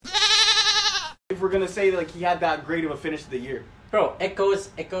we're gonna say like he had that great of a finish to the year. Bro, it goes.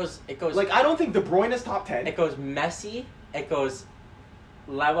 Like I don't think De Bruyne is top 10. It goes Messi. It goes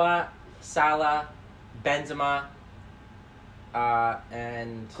Lewa, Salah, Benzema,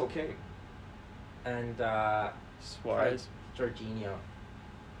 and Cocaine. Suarez. Jorginho.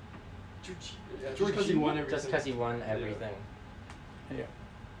 Yeah, just because he won everything. Just because he won everything. Yeah.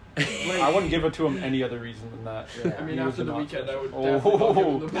 I wouldn't give it to him any other reason than that. Yeah. I mean, He was after the an weekend, I would Oh. definitely not give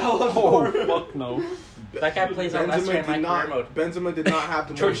him the Ballon d'Or. Fuck no. That guy plays on Leicester in my career mode. Benzema did not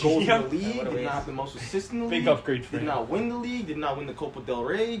have the most goals in the league. What a Did waste. not have the most assists in the Big league. upgrade for Did him. not win the league. Did not win the Copa del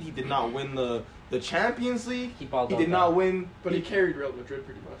Rey. He did not win the Champions League. He balled He out did not though. win. But he carried Real Madrid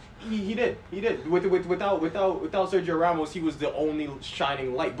pretty much. He did. Without Sergio Ramos, he was the only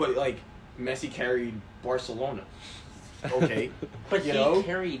shining light. But like Messi carried Barcelona. Okay, But you he know,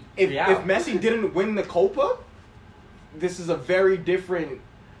 carried if Real. Messi didn't win the Copa, this is a very different.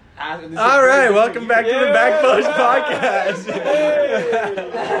 All right, welcome back to the Back Post Podcast.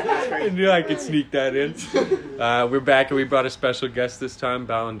 I knew I could sneak that in. We're back, and we brought a special guest this time.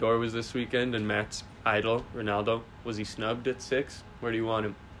 Ballon d'Or was this weekend, and Matt's idol, Ronaldo. Was he snubbed at 6? Where do you want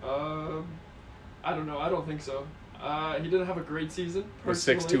him? I don't know. I don't think so. He didn't have a great season. Was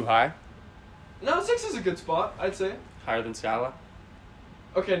 6 personally. too high? No, 6 is a good spot, I'd say. Higher than Salah?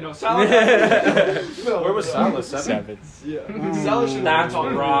 Okay, no, Salah. No, Where was no. Salah? 7. Yeah. Salah should That's have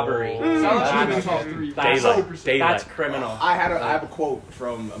been top robbery. 3. Salah should have been That's- top 3. that's- Daylight. Daylight. That's criminal. I have a quote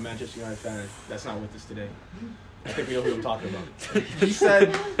from a Manchester United fan that's not with us today. I think we know who I'm talking about. He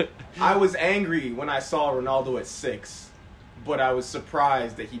said, "I was angry when I saw Ronaldo at 6, but I was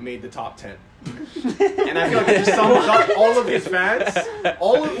surprised that he made the top 10." And I feel like it just sums up all of his fans,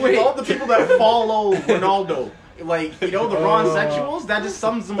 all the people that follow Ronaldo. Like, you know, the Ron sexuals, that just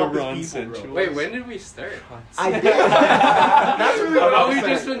sums them up Ron as people, bro. sexuals. Wait, when did we start? I did. That's really what I How was we've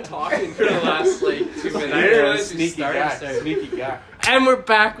saying. just been talking for the last like 2 minutes. I didn't realize we started. Sneaky guy. And we're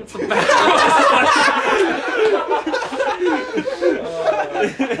back with the back.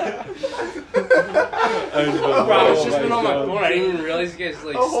 Wow, it's just been on my phone. I didn't even realize you guys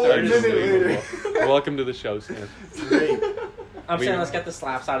like A whole started. minute later. Welcome to the show, Sam. I'm We- saying let's get the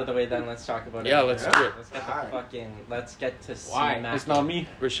slaps out of the way, then let's talk about it. Yeah, let's do it. Let's get the Alright. let's get to see Why? Matt. It's not me.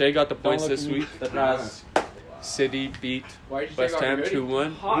 Rashay got the points look this at me. week. The Braz. City beat Why did you West take off Ham your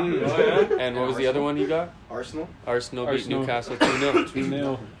hoodie? 2-1. Hot. And what was the other one he got? Arsenal? Arsenal beat Arsenal. Newcastle 2-0.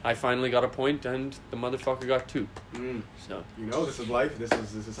 2-0. I finally got a point, and the motherfucker got 2. Mm. So, You know, this is life. This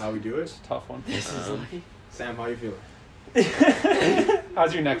is how we do it. Tough one. Sam, how you feeling?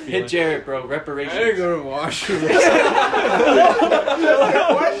 How's your neck feeling? hit Jarrett, bro. I Reparations. didn't go to washroom. Three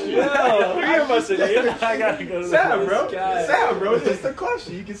of us in here. I gotta go to the Sam, bro. guy. Sam, bro. It's just a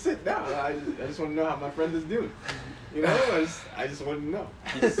question. You can sit down. I just want to know how my friend is doing. You know, I just want to know.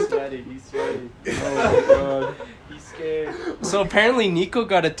 He's sweaty. He's sweaty. Oh my god. He's scared. So apparently Nico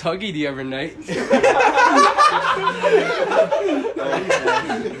got a tuggy the other night.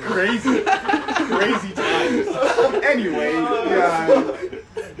 Crazy times. Anyway, yeah.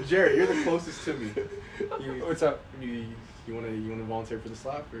 Jared, you're the closest to me. What's up? You wanna volunteer for the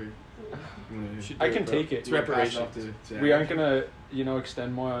slap or? I can take it. It's reparation. We aren't gonna,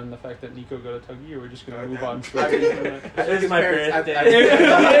 extend more on the fact that Nico got a tuggy, or we're just gonna move on I straight mean, from that. This is my birthday.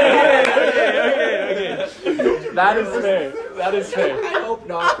 Okay. That is fair. That is fair. I hope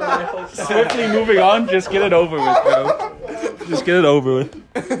not, bro. I hope not. Swiftly moving on, just get it over with, bro. Just get it over with.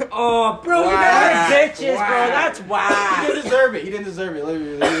 Oh, bro, you guys are bitches, bro. That's He whack. didn't deserve it. He didn't deserve it. Let me,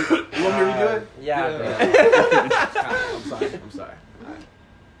 you want me to redo it? Yeah, I'm sorry.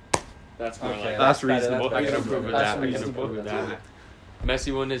 That's more Okay, like That's better, reasonable. that's I can better. approve of That's that. I can reasonable. approve of that.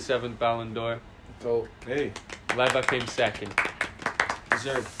 Messi won his 7th Ballon d'Or. Go. Hey. Leva came 2nd.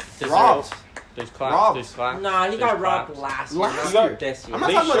 Deserved. Deserved. Robbed. There's claps. Robbed. There's claps. Nah, he there's got robbed claps. last year. Last not year. this year. I'm not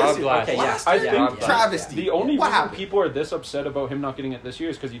They talking about this shoved year. last Okay, year. yeah. I Yeah. think Travesty. the only What reason happened? people are this upset about him not getting it this year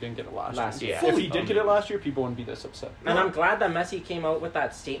is because he didn't get it last year. year. If he did get it last year, people wouldn't be this upset. And I'm glad that Messi came out with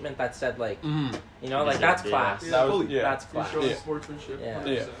that statement that said, like, Mm. like, that's class. Yeah, That's He's class. showing Yeah. sportsmanship. Yeah.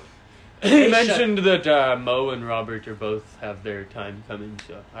 100%. He mentioned that Mo and Robert are both have their time coming,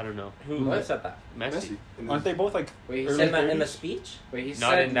 so I don't know. Who said that? Messi. Aren't they both like Wait, he early said In the 30s? speech? Wait, he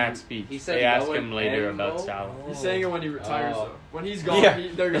Not said in that speech. He said They asked Mo him later and about Mo? Salah. He's saying it when he retires, Oh. though. When he's gone, Yeah.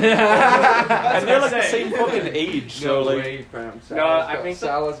 they're gonna. And they're like the same fucking age, so No like way. Fam, No, I think so.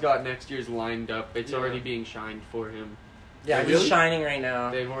 Salah's got next year's lined up. It's Yeah. already being shined for him. Yeah, Really? he's shining right now.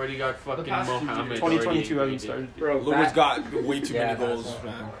 They've already got fucking past 2 Mohammed. years. 2022 already hasn't started. Bro, Luka's got way too Yeah, many goals, that's-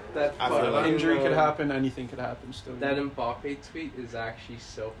 man. that I feel fucking, like- Injury could happen. Anything could happen still. That Mbappe tweet is actually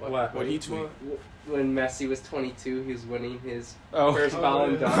so fucking What? What funny. he tweet? When Messi was 22, he was winning his Oh. first Oh,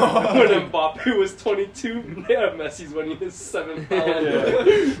 Ballon yeah. d'Or. When Mbappe was 22, yeah, Messi's winning his 7th Ballon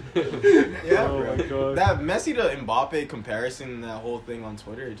d'Or. Yeah, Oh bro. my god. That Messi to Mbappe comparison, that whole thing on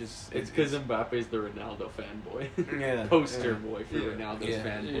Twitter, it just It's because Mbappe's the Ronaldo fanboy. yeah, Poster yeah. boy for Yeah. Ronaldo's Yeah.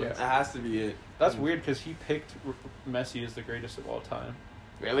 fanboys. That has to be it. That's weird because he picked Messi as the greatest of all time.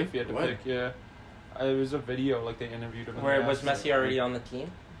 Really? If he had to What? pick, yeah. It was a video like they interviewed him. and Where they was asked him- Messi already on the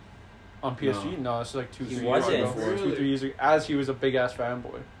team? on PSG? No, it's like He 2-3 wasn't. years ago. Really? 2-3 years ago, as he was a big ass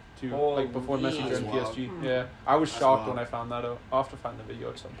fanboy. Too, like before Holy. Messi That's joined wild. PSG. Yeah, I was That's shocked wild. when I found that out. I'll have to find the video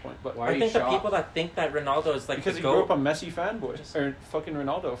at some point, but Why are I you think the shocked? people that think that Ronaldo is like because the he GOAT, grew up a Messi fanboy Just- or fucking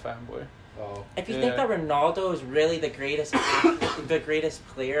Ronaldo fanboy. Oh. if you Yeah. think that Ronaldo is really the greatest, the greatest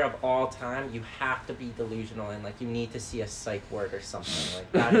player of all time, you have to be delusional and like you need to see a psych ward or something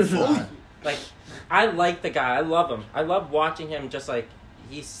like that. Is not, like, I like the guy. I love him. I love watching him. Just like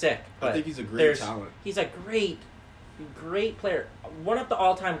he's sick, but I think he's a great there's- talent. he's a great player. One of the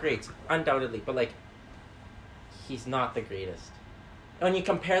all-time greats, undoubtedly. But like, he's not the greatest. When you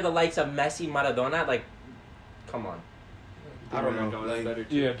compare the likes of Messi, Maradona, like, come on. I don't know. Maradona's Like, better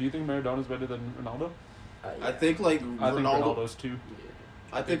too. Yeah, do you think Maradona's better than Ronaldo? I think like I think Ronaldo. Ronaldo's too.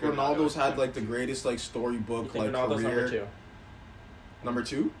 I think Ronaldo's Ronaldo's had too. like the greatest like You storybook think like Ronaldo's career. number 2? Number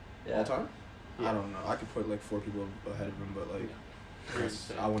 2 Yeah. all time. Yeah. I don't know. I could put like 4 people ahead of him, but like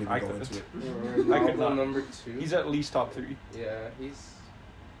Chris, I won't even I go could. into it. I could not. Ronaldo number 2. He's at least top 3. Yeah, he's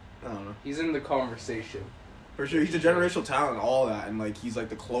I don't know. in the conversation. For sure, he's a generational talent, and all that, and like he's like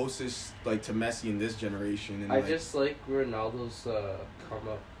the closest like to Messi in this generation. And I like, just like Ronaldo's come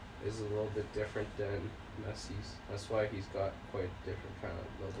up is a little bit different than Messi's. That's why he's got quite a different kind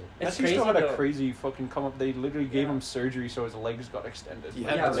of level. It's Messi crazy still had a though. crazy fucking come up. They literally gave Yeah. him surgery so his legs got extended. he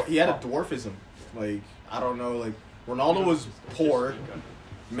Like, had Yeah, he had a dwarfism. Like I don't know. Like Ronaldo was poor.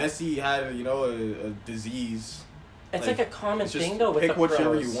 Messi had a disease. It's Like, like a common It's just thing though with pick the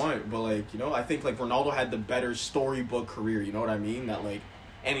whichever pros. you want, but like I think like Ronaldo had the better storybook career. You know what I mean? That like,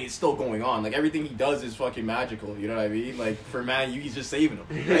 and it's still going on. Like everything he does is fucking magical. You know what I mean? Like for Man U, he's just saving them.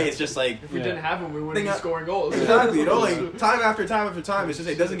 Right? It's just like If we Yeah. didn't have him, we wouldn't Thing be I- scoring goals. exactly. You know, like time after time after time. It's just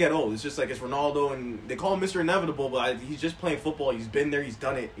it doesn't get old. It's just like it's Ronaldo, and they call him Mr. Inevitable, but he's just playing football. He's been there. He's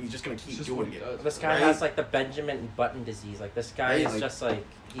done it. He's just gonna It's keep just what doing he it. does. This guy Right? has like the Benjamin Button disease. Like this guy Right, is like, just like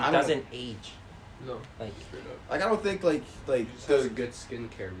he I don't- doesn't age. No, Like straight up. Like I don't think like He just has a the good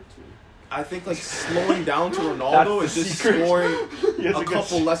skincare routine. I think like slowing down to Ronaldo That's is the just secret. scoring He has a a good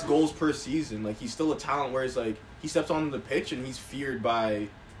couple less goals per season. Like he's still a talent, whereas like he steps on the pitch and he's feared by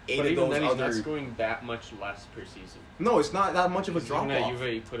 8 But of even those then, he's other. not scoring that much less per season. No, it's not that much of a drop Even at off. Juve,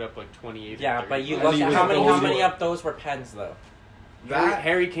 he put up like 28. or yeah, 30. but you And look he at was how the many goalie. of those were pens though.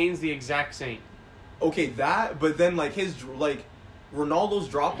 Harry Kane's the exact same. Okay, that, but then like Ronaldo's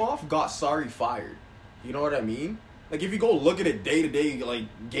drop off got Sarri fired. You know what I mean? Like if you go look at it day to day, like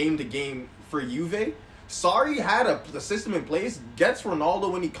game to game for Juve, Sarri had a system in place, gets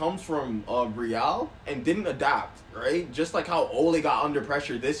Ronaldo when he comes from Real, and didn't adapt, right? Just like how Ole got under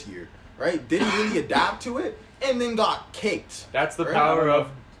pressure this year, right? Didn't really adapt to it, and then got kicked. That's the Right? power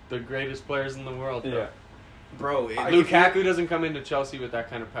of the greatest players in the world. Bro. Yeah. Bro, Lukaku doesn't come into Chelsea with that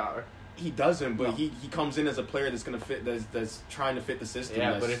kind of power. he doesn't, but No. he comes in as a player that's gonna fit, that's trying to fit the system. Yeah,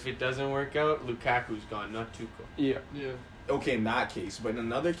 that's- but if it doesn't work out, Lukaku's gone, not Tuchel. Yeah. Yeah. okay, in that case, but in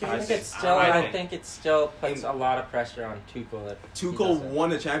another case, I think it's still. I I think- think it still puts In- a lot of pressure on Tuchel. That he Tuchel doesn't. won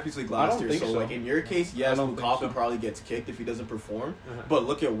the Champions League I last don't year, think so so. like in your case, yes, I don't think Lukaku so. probably gets kicked if he doesn't perform. Uh-huh. But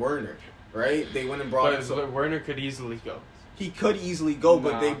look at Werner, right? They went and brought in. But Werner could easily go. He could easily go,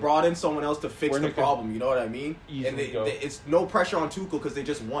 but Nah. they brought in someone else to fix Werner the could problem. You know what I mean? easily And go. it's no pressure on Tuchel because they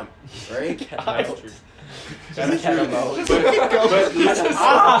just won, right? That's true. Just get him out.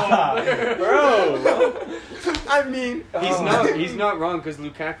 Bro. I mean, He's not wrong because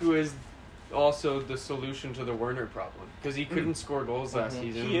Lukaku is also the solution to the Werner problem because he couldn't score goals last Mhm.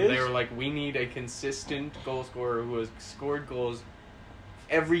 season. He is. They were like, we need a consistent goal scorer who has scored goals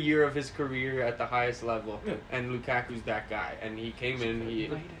every year of his career at the highest level, Yeah. and Lukaku's that guy. And he came in, he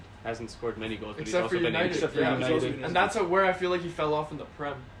hasn't scored many goals, but Except he's for also been United. injured. Except for Yeah. United. And that's where I feel like he fell off in the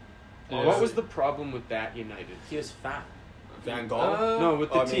Prem. Yeah. What was the problem with that United? He was fat. Van Gaal. No,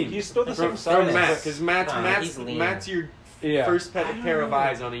 with the I mean, team. He's still the from same size. Matt, because Nah, he's lean. Matt's your Yeah. first pair of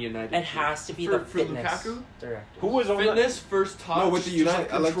eyes on a United. It team. has to be For the fitness Lukaku? director. Who was on Fitness, first touch, No, with the just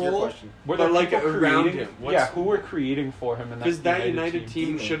United, I like your control. question. Were But, there like, people around creating? him, what's- Yeah, who were creating for him in that Because that United United team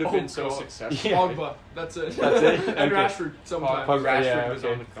Team. should have Oh, been so God. successful. Yeah. Pogba, that's it. That's it? And Okay. Rashford sometimes. Pogba, Rashford yeah, was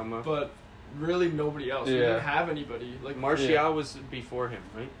okay. on the come up. But really nobody else. We Yeah. didn't have anybody. Like Martial was before him,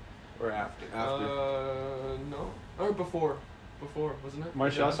 right? Or after? After. no. Or before. Before, wasn't it?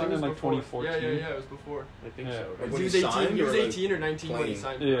 Martial I think signed it in, was like, before. 2014. Yeah, it was before. I think Yeah. so. Like, Right? when He was he 18. signed He was or, like, 18 or 19 when he playing?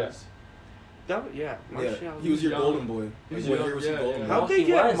 signed. Yeah. for us. Yeah, Yeah, Martial. he was your young. golden boy. He was What young, year was he yeah, golden yeah. boy? How'd they He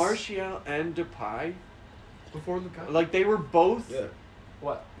get was. Martial and Depay? Before Lukaku. Like they were both. Yeah.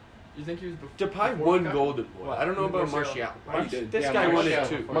 What? You think he was before? Depay before won Lukaku? Golden Boy. What? I don't know about Martial. Martial. Martial did. This Yeah, guy won it Martial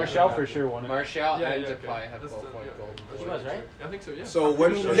too. before Martial Lukaku. for sure won it. Martial Yeah, and yeah, Depay okay. have That's both the- won yeah. Golden He Boy. was, right? I think so, yeah. So I'm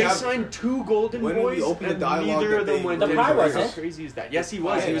when pretty we They have- signed 2 Golden when we Boys, open the and dialogue neither that of them they- went Depay in. wasn't. How crazy is that? Yes, he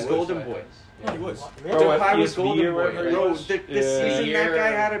was. Yeah, He was he Golden was. Boy. Yeah, he was. Bro, at Depay was PSV Golden or Boy. whatever it Bro, was. the Yeah. season that guy Year-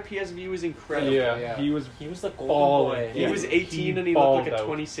 had at PSV was incredible. Yeah, Yeah. he was He was the golden balling. boy. He Yeah. was 18 and he balled looked like a out.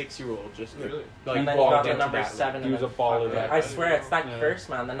 26-year-old. Just Yeah. Really? like And then he balled got the into number that 7. He and was a then baller fucking- that I guy. swear, it's that Yeah. curse,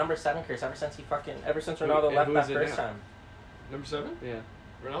 man. The number 7 curse. Ever since Who- Ronaldo left who that is it first now? time. Number 7? Yeah.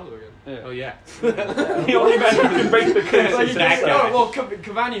 Ronaldo again. Yeah. Oh yeah. The only man who can break the curse Like, is he that just- guy. no, well,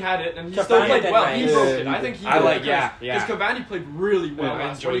 Cavani had it, and he Cavani still played did well. nice. He Yeah, broke he it. I did. think he I like- did. yeah. Because Cavani played really well I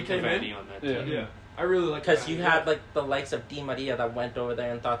last when he enjoyed came Cavani in. on that Yeah. team. Yeah, I really like. Because Cavani. you had like the likes of Di Maria that went over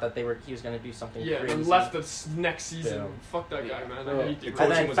there and thought that he was going to do something yeah, crazy. and left the next season. Yeah. Fuck that guy, man. Yeah. I hate The the coach- And Coaching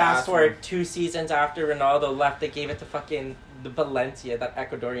then was fast ass, forward man. 2 seasons after Ronaldo left, they gave it to fucking the Valencia, that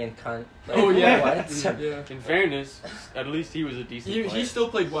Ecuadorian cunt. Like, Oh, yeah. what? Yeah. In fairness, at least he was a decent He player. still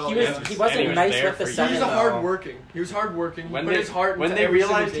played well. He yeah. was. He wasn't And he was nice there with the for 7. He's a though. hardworking. He was hardworking. He when put they his heart when into they every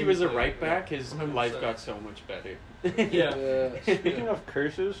single realized he game was a played. right back, his 100%. life got so much better. Yeah. Speaking of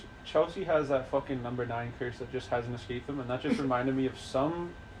curses, Chelsea has that fucking number 9 curse that just hasn't escaped them, and that just reminded me of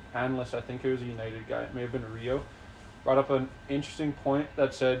some analyst, I think it was a United guy, it may have been Rio, brought up an interesting point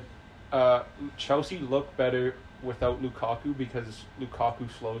that said Chelsea look better without Lukaku because Lukaku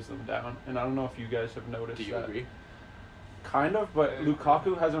slows them down. And I don't know if you guys have noticed Do you that. agree? Kind of, but Yeah.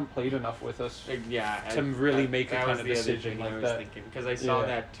 Lukaku hasn't played enough with us. Yeah. To really make a that kind was of the other decision thing like I was that. thinking because I saw Yeah.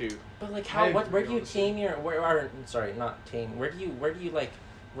 that too. But like, I how? Where agree, do you honestly. tame your? Sorry, not tame. Where do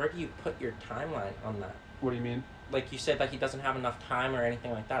you put your timeline on that? What do you mean? Like you said, like he doesn't have enough time or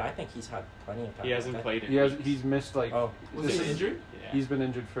anything like that. I think he's had plenty of time. He hasn't like played it. He's missed like Oh, Was This he is- injured? Yeah. he's been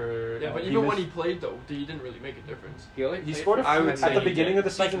injured for Yeah, but he even when missed- he played though, he didn't really make a difference. He only he played scored a for I few would at say the he beginning did.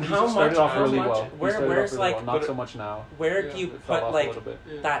 of the Like, season. how he started much- off how really much- well. He where- started where's, off really like- well. Not but- so much now. where Yeah. do you It fell put off a like little bit.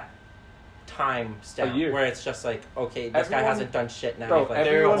 Yeah. that time stamp year. where it's just like, okay, this guy Everyone- hasn't done shit now. Bro, like, They're a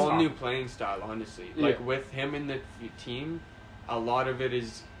everyone's whole on. new playing style, honestly. Like with him in the team, a lot of it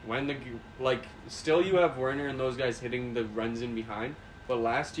is when still you have Werner and those guys hitting the runs in behind. But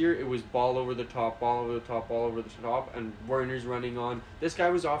last year it was ball over the top, ball over the top, ball over the top, and Werner's running on. This guy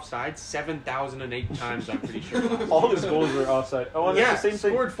was offside 7,008 times. I'm pretty sure. All his goals were offside. Oh, and yeah, it's the same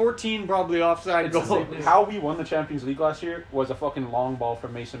thing. scored 14 probably offside It's the goals. same- How we won the Champions League last year was a fucking long ball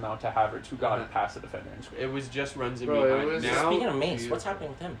from Mason Mount to Havertz, who got Uh-huh. it past the defender and scored. It was just runs in Bro, it behind. was- Now, Speaking of Mace, what's happening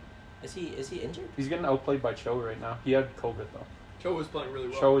with him? Is he injured? He's getting outplayed by Cho right now. He had COVID though. Cho was playing really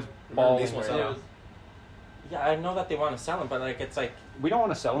well. Cho is Remember balling Mason was right out? now. Yeah, I know that they want to sell him, but like it's like, We don't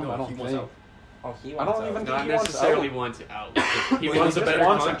want to sell him. No, I don't he think. wants out. oh, he I wants don't out. even not think he wants necessarily out. wants it out. He Well, wants he a just better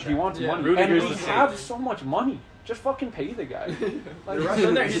wants contract. He wants Yeah. money, Rudiger's and we the have same. so much money. Just fucking pay the guy. Like, You're He's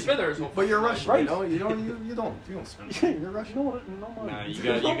been there. He's been there his whole But you're fucking Russian, Right. you know. You don't spend. You're Russian. no money. Nah, you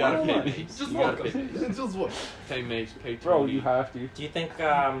gotta No pay money. Mace. Just You gotta welcome. pay Mace. Just what? Pay Mace, pay Bro, Tony. you have to. Do you think?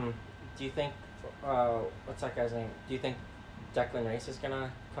 What's that guy's name? Do you think Declan Rice is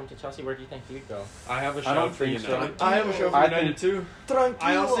gonna come to Chelsea? Where do you think he'd go? I have a I shout don't for think so. United. I have a show for I United too.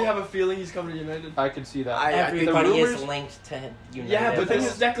 I honestly have a feeling he's coming to United. I can see that. I think the Everybody is rumors- linked to United. Yeah, but thing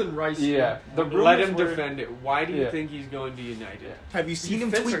this is Declan Rice. yeah, the rumors Let him were- defend it. Why do you Yeah. think he's going to United? Have you He seen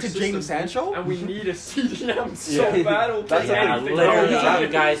him fits tweet our to system, James Sancho? and we need a CDM so Yeah. bad. We'll That's take the yeah, thing. anything. literally, No, you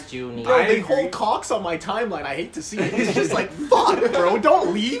guys do need. Bro, I they agree. hold cocks on my timeline. I hate to see it. It's just like, fuck, bro,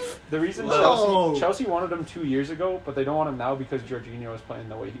 don't leave. The reason No. Chelsea wanted him 2 years ago, but they don't want him now because Jorginho is playing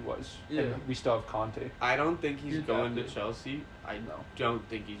the way he was. Yeah. And we still have Conte. I don't think he's You'd going to have to. Chelsea. I No. don't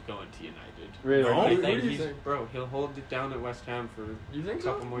think he's going to United. Really? No? I Who think do you he's think? bro. He'll hold it down at West Ham for You a think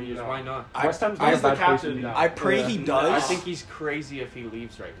so? couple more years. No. Why not? West Ham's I- not he's a the bad place to captain be. now. I pray he does. I think he's crazy if he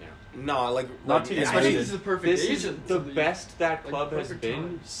leaves right now. No, like Not to I think especially United. he's the perfect This agent. is the to best that like, club has perfect been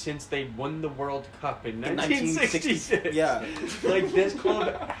time. since they won the World Cup in in 1966. Yeah. Like this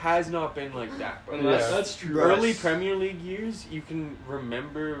club has not been like that. Bro. Yeah. That's true. Bro. Early Premier League years, you can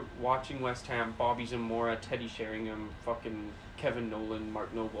remember watching West Ham, Bobby Zamora, Teddy Sheringham, fucking Kevin Nolan,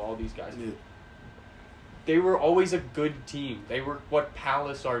 Mark Noble, all these guys. Yeah. They were always a good team. They were what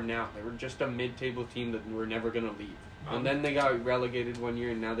Palace are now. They were just a mid-table team that were never going to leave. And then they got relegated one year,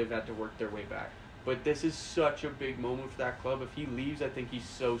 and now they've had to work their way back. But this is such a big moment for that club. If he leaves, I think he's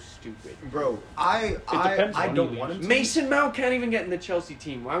so stupid. Bro, I depends I when don't he want him leaves. to. Mason Mount can't even get in the Chelsea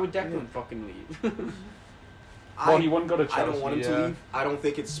team. Why would Declan fucking leave? Well, he wouldn't go to Chelsea. I don't want him to leave. I don't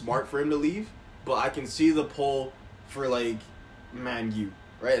think it's smart for him to leave, but I can see the pull for like Man U,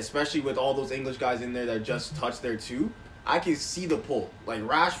 right? Especially with all those English guys in there that just touched there too. I can see the pull. Like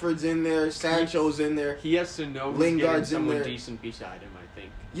Rashford's in there, Sancho's in there. He has to know he's Lingard's getting in someone there. decent beside him, I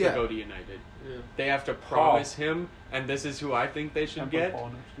think, Yeah. to go to United. Yeah. They have to promise him, and this is who I think they should Can't put get. Paul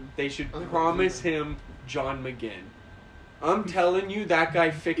next to him. They should I don't promise believe him John McGinn. I'm telling you, that guy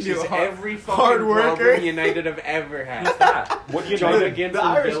fixes You hard- every fucking hard worker. problem United have ever had. Who's that? Would John United, McGinn the from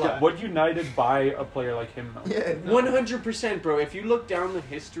Irish Villa. guy. would United buy a player like him though? Yeah. 100%, bro. If you look down the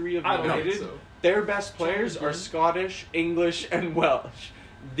history of I don't United, think so. their best players are McGinn. Scottish, English, and Welsh.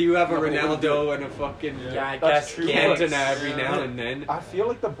 Do you have a No, they wouldn't do Ronaldo and a fucking Yeah, I That's guess true. Giggs. Cantona every Yeah. now and then? I feel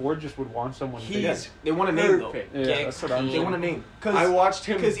like the board just would want someone big. He's They want a name though. perfect. Yeah, Giggs, that's what I'm They Keane. want a name. I watched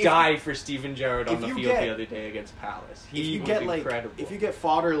him 'cause if- die for Steven Gerrard on if the you field get- the other day against Palace. If He you was get like incredible. if you get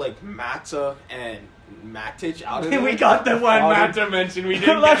fodder like Mata and Matic out of there, we got the one Father. Mata mentioned. We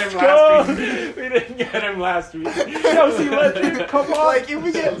didn't Let's get him go. last week. We didn't get him last week. Chelsea legend, come on. Like if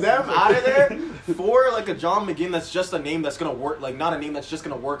we get them out of there for like a John McGinn, that's just a name that's gonna work. Like not a name that's just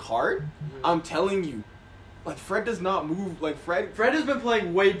gonna work hard. I'm telling you, like Fred does not move. Like Fred. Fred has been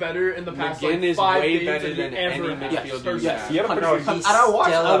playing way better in the past McGinn like, is 5 way games better he than ever any has. Yes, midfielder. yes. He had a pretty No, good- he's And I watched-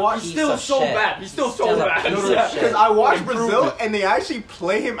 still I a watched- piece still of so shit. bad. He's still so a bad. piece of Yeah, shit. Because I watched Improvement. Brazil and they actually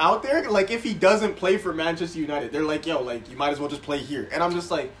play him out there. Like if he doesn't play for Manchester United, they're like, yo, like you might as well just play here. And I'm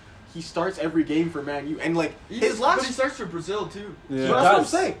just like, he starts every game for Man U, and like But his he last. starts for Brazil too. Yeah. So that's what I'm does.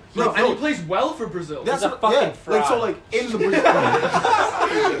 saying. Bro, Like, and he no, plays well for Brazil. that's He's a what, fucking yeah. Like so, fraud. like in the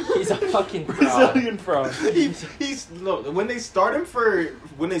Brazil. He's a fucking fraud. Brazilian fraud. He's no. When they start him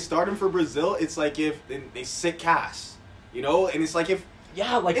for Brazil, it's like if they sit Cass, you know, and it's like if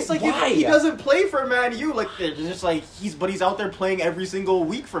Yeah, like it's like why? if he doesn't play for Man U, like they're just like but he's out there playing every single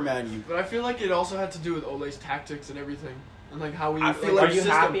week for Man U. But I feel like it also had to do with Ole's tactics and everything, and like how he. I feel Are like his you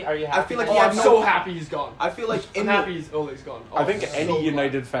system. happy? Are you happy? I feel like Oh, he had I'm no- so happy he's gone. I feel like I'm in happy Ole's gone. Oh, I think I'm so any glad.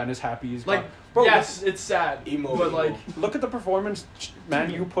 United fan is happy he's Like, gone. Bro, yes, it's sad, Emo, but emo. like, look at the performance Man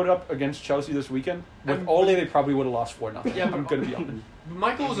U put up against Chelsea this weekend. With And- Ole, they probably would have lost 4-0. Yeah, but- I'm gonna be honest.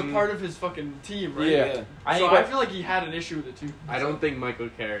 Michael was a Mhm. part of his fucking team, right? Yeah. yeah. So I feel like he had an issue with it too. I don't think Michael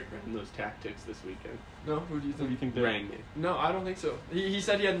Carrick ran those tactics this weekend. No, who do you Who do you think? think they Rangnick. No, I don't think so. He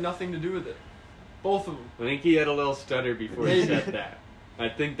said he had nothing to do with it. Both of them. I think he had a little stutter before he Maybe. said that. I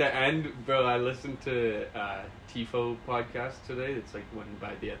think that, and bro, I listened to Tifo podcast today. It's like one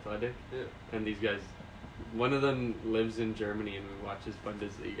by The Athletic, Yeah. and these guys, one of them lives in Germany and we watch his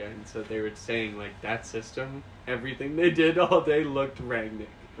Bundesliga, and so they were saying like that system, everything they did all day looked Rangnick.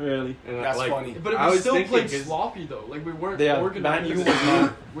 Really? And That's like, funny. But I we was still thinking played 'cause sloppy though. Like we weren't Yeah, organized. Man U was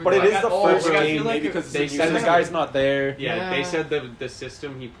not. We But it weren't is at the all first organized. game, I feel like maybe it- because they the said And new the guy's not there. Yeah, they Yeah. said the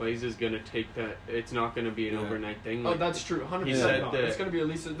system he plays is gonna take that. It's not gonna be an Yeah. overnight thing. Oh, Like, that's true. 100%. He said not. that- It's gonna be at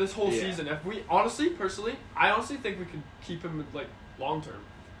least this whole Yeah. season. If we personally, I honestly think we could keep him like long term.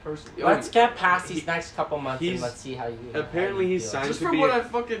 Personally, Let's get past these He- next couple months and he's- let's see how you. apparently how you he's feel. signed just to from be what a- I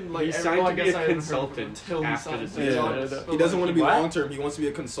fucking like. he's I- signed well, I to be guess a I haven't heard of him consultant until he after signed, the to season. be Yeah, honest. yeah, But, He doesn't want to be What? long term. He wants to be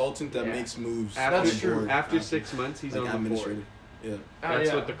a consultant that Yeah. makes moves. After, That's on the true. board. After 6 months, he's like on the board. administrative. Yeah, That's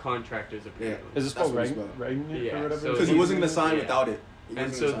yeah. what the contract is apparently. Is this That's called what it's Ragnick Yeah, or whatever? so because he wasn't gonna sign Yeah. without it. He And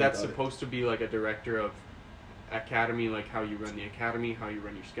wasn't so gonna sign that's without it. supposed to be like a director of academy, like how you run the academy, how you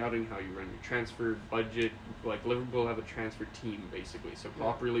run your scouting, how you run your transfer budget. Like Liverpool have a transfer team basically, so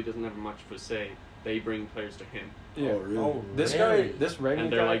Klopp really doesn't have much of a say. They bring players to him, Yeah. Oh, really? Oh, This really? guy, this Ragnick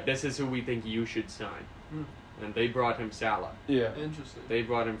and they're guy. like, "This is who we think you should sign." Hmm. And they brought him Salah. yeah. Interesting. They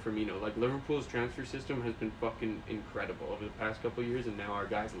brought him Firmino. Like Liverpool's transfer system has been fucking incredible over the past couple of years, and now our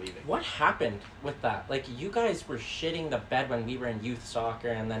guy's leaving. What happened with that? Like, you guys were shitting the bed when we were in youth soccer,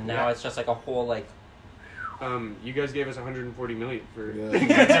 and then now Yeah. it's just like a whole, like, You guys gave us 140 million for. Yeah.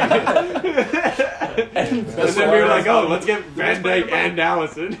 And then we were like, oh, let's get Van Dijk and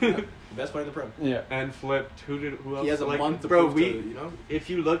Allison. Best player in the Prem. Yeah. And flipped. Who else? He has a like, month to bro. prove We to, you know. if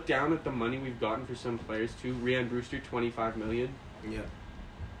you look down at the money we've gotten for some players too, Rhian Brewster 25 million. Yeah.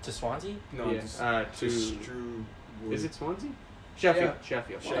 To Swansea? No. Yeah. Just, To Drew. is it Swansea? Sheffield. Yeah.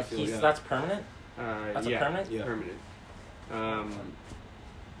 Sheffield. Sheffield, yeah. That's permanent? That's yeah, a permanent? Yeah. permanent.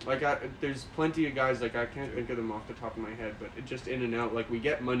 There's plenty of guys, like I can't think of them off the top of my head, but it just in and out. Like we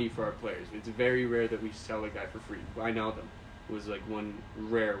get money for our players. It's very rare that we sell a guy for free. I know them. Was like one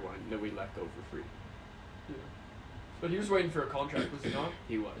rare one that we let go for free. Yeah. But he was waiting for a contract, was he not?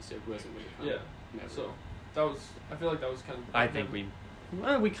 He was. It wasn't going to come. Yeah. Never. So that was. I feel like that was kind of. I think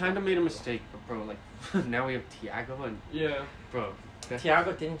we kind of made a mistake, but bro, like now we have Thiago and Yeah. bro.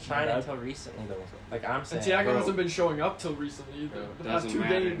 Thiago didn't shine until recently, though. Like I'm And saying. Thiago bro. hasn't been showing up till recently either. Bro, The past doesn't 2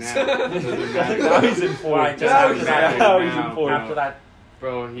 matter games. now. Doesn't matter. Now he's in form. Why, just Now after he's that- now he's now, in form. After that,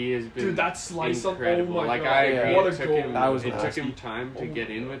 Bro, he has been Dude, that slice up! Oh incredible. my Like god! I agree, What a it took goal! him. That was it took nasty. him time to Oh get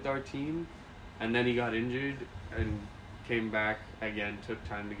my in God. with our team, and then he got injured and came back again. Took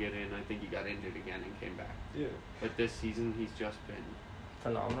time to get in. I think he got injured again and came back. Yeah. But this season, he's just been.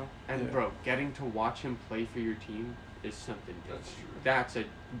 phenomenal. And Yeah. bro, getting to watch him play for your team is something different. That's true. That's a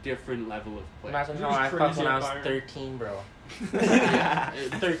different level of play. Imagine He how was I felt crazy when I at was Bayern. 13, bro.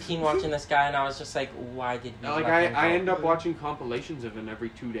 13 watching this guy, and I was just like, why did we Like let him I go? end up watching compilations of him every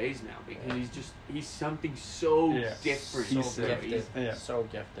 2 days now because he's something so Yeah. different. He's so sick. gifted. Yeah. So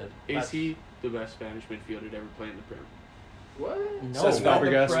gifted. Is That's- he the best Spanish midfielder to ever play in the Prem? What? No. Cesc Not the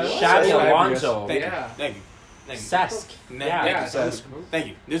Fabregas. press. Xabi Cesc Fabregas. Alonso. Thank Yeah. you. Thank you. Thank you. Cesc. Nah, Yeah. Thank you. Cesc. Thank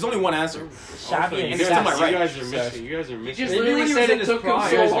you. There's only one answer. Xabi Also, and you Cesc. guys, To my right. you guys are Cesc. missing. You guys are He missing. just Maybe literally when he was said in it his took him prime. You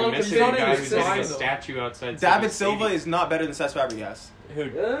so guys long are to missing get a in guy his who's prime, like a though. statue outside. David Civic Silva Stadium. is not better than Cesc Fabregas. Who?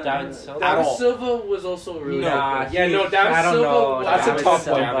 David Silva? At David all. Silva was also really Nah, good. Yeah, he- no, David I don't Silva. know. That's a David tough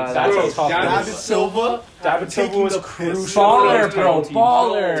Silva. one. David That's Silva. a tough David one. David Silva. David Silva Taking was the piss. crucial. Baller, for bro. those teams.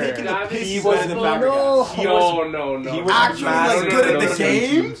 Baller. Taking the David piss He is was better than no. Fabregas. He was No. he was Actually, massive like, good for at the those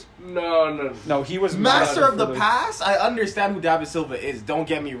game? teams. No. No, he was Master massive of the for those- pass. I understand who David Silva is. Don't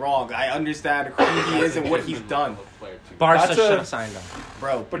get me wrong. I understand who he is and what he's done, Barca That's should a- have signed him.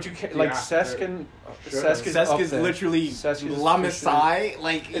 bro. But you can't like Yeah, Cesc and Cesc is Cesc up is there. literally Cesc is La for Masai.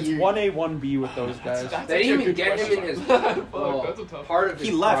 Like It's you- 1A, 1B with those guys. that's They didn't even get him in his Fuck, that's a tough. part of his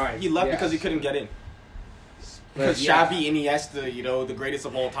He left. prime. He left Yes. because he couldn't get in. But Because yeah. Xavi, Iniesta, you know, the greatest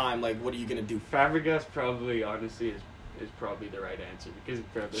of all time. Like, what are you gonna do? Fabregas probably, honestly, is probably the right answer because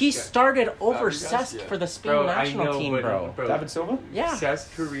bro, this He guy- started over Fabregas, Cesc yeah. for the Spain Bro, I national know, team, but, bro. David Silva? Yeah.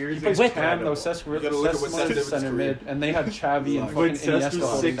 Cesc career He is plays With- Cam though. incredible. Cesc You gotta look at Cesc what was Cesc did center with his mid, and they had Xavi and When fucking Cesc Iniesta was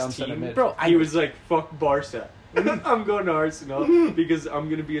holding down 16, center mid. Bro, He was like, fuck Barca. I'm going to Arsenal because I'm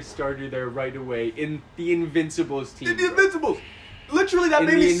going to be a starter there right away in the Invincibles team. The bro. Invincibles. Literally, that In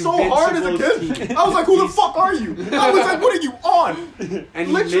made the me so hard as a Invincibles kid. team. I was like, "Who the He's- fuck are you?" I was like, "What are you on?"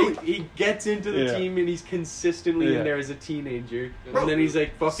 And Literally. he gets into the Yeah. team and he's consistently Yeah. in there as a teenager. Bro. And then he's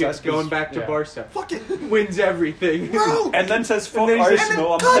like, fuck it, Cesc going is- back to yeah. Barca. Fuck it, Wins everything. bro. And then says, fuck then he's like- Arsenal,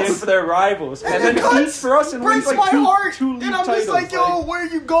 I'm and then playing cuts. for their rivals. And And then then cuts. beats for us and wins Breaks like my heart, two and league I'm just titles. like, "Yo, where are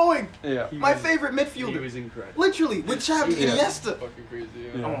you going?" Yeah. He My was- favorite He midfielder, was incredible. literally with Xavi, Yeah. Iniesta. Fucking crazy.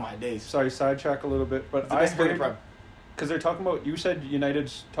 Yeah. Oh my days. Sorry, sidetrack a little bit, but The I best player in the heard, Prem. because they're talking about, you said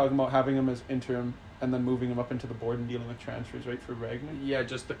United's talking about having him as interim and then moving him up into the board and dealing with transfers, right, for Ragnar? Yeah,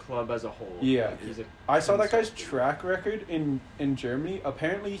 just the club as a whole. Yeah. Like, he's a I saw that guy's track record in Germany.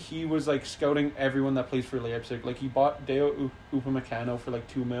 Apparently, he was like scouting everyone that plays for Leipzig. Like he bought Deo Upamecano for like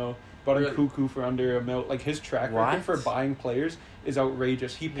 2 mil, bought him Really? Cuckoo for under 1 mil. Like his track What? record for buying players is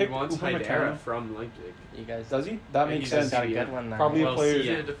outrageous. He He picked wants Hydera Upamecano. from Leipzig. You guys Does he? That Yeah, makes he's a sense. got a CDM. good one there. Probably a Well, player. Is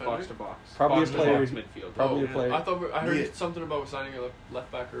he a CDM, defender? box to box. Probably Box a to player. box midfield. Probably a yeah. player. I heard Yeah. something about signing a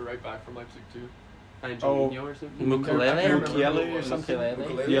left back or right back from Leipzig too. Angelino or something. Mukiele? Mukiele or something.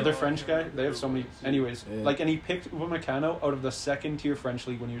 Mukiele? The other French guy. They have so many. Anyways, Yeah. like, and he picked Upamecano out of the second tier French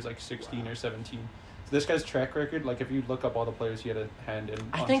league when he was like 16 or 17. So this guy's track record, like, if you look up all the players he had a hand in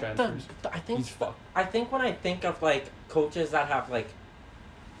I on think transfers, he's fucked. I think when I think of like coaches that have like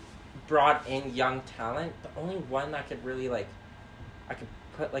brought in young talent, the only one I could really like, I could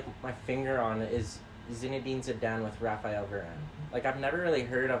put like my finger on is Zinedine Zidane with Raphael Varane. Like I've never really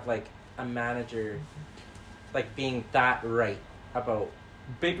heard of like a manager like being that right about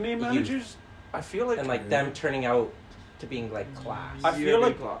Big name Youth. managers, I feel like, and like them turning out to being like class. I feel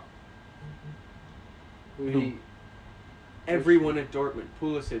like- Who? Everyone at Dortmund,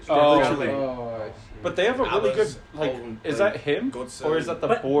 Pulisic, Oh, Dembele. Oh, I see. but they have a really good, Alba's like, own is play. that him? Götze. Or is that the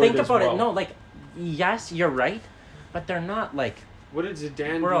but board think as about well? it. No, like yes, you're right, but they're not like What did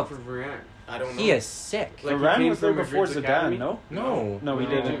Zidane World. do for Varane? I don't know. He is sick. Like, he Varane came was there from before Madrid's Zidane. I don't know. He is sick. Like, he Varane came was there from before Madrid's Zidane, academy? no? No. He No.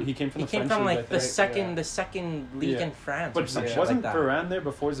 didn't. He came from He the came French from league, like I the think. second, Yeah. the second league Yeah. in France. or But some shit wasn't like that. Varane there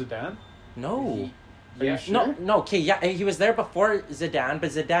before Zidane? No. Are you Yeah. sure? No, okay, yeah, he was there before Zidane,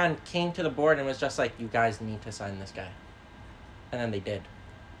 but Zidane came to the board and was just like, "You guys need to sign this guy," and then they did,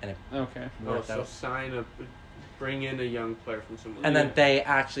 Okay. Oh, worked so out. bring in a young player from somewhere. And then they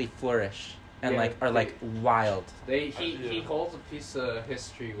actually flourish and Yeah, like are like wild. He Yeah. holds a piece of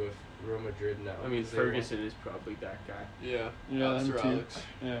history with Real Madrid now. I mean, 'cause they won. Ferguson is probably that guy. Yeah. Yeah, Sir them too. Alex.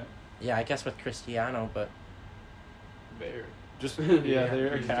 Yeah. Yeah, I guess with Cristiano, but Bear. Just yeah, their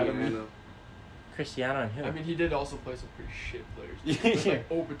Cristiano. academy. Cristiano and who? I mean, he did also play some pretty shit players. Yeah. Like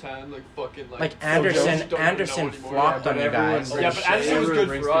Obertan, like fucking like. like Phil Jones, Anderson, don't even know Anderson anymore. flopped Yeah, on but you everyone guys. brings Yeah, but Anderson was Everyone good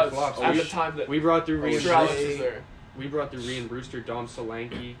brings for two us flops. at We the sh- time that We brought through Rian Sir Alex Brewster. was there. We brought through Rian Brewster, Dom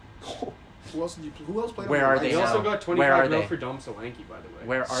Solanke. Who else played? Where on are the they We right? now? also got Where are 25 mil they? for Dom Solanke, by the way.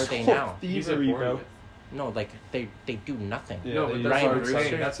 Where are they now? He's at Thievery, bro. Bournemouth. No, like they do nothing. Yeah, No, they but use that's Ryan what I'm Brewster.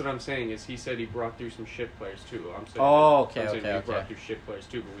 saying. That's what I'm saying. Is he said he brought through some shit players too. I'm saying. Oh, okay, I'm saying okay, we brought okay. through shit players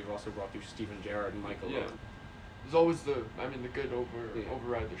too, but we've also brought through Steven Gerrard and Michael Yeah. Owen. There's always the good Yeah.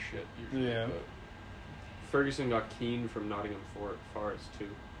 override the shit usually. Yeah. But Ferguson got Keane from Nottingham Forest too.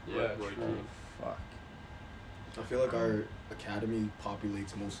 Yeah, Roy true. Keane. Fuck. I feel like our academy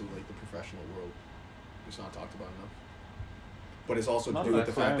populates most of like the professional world. It's not talked about enough. But it's also Not to do with in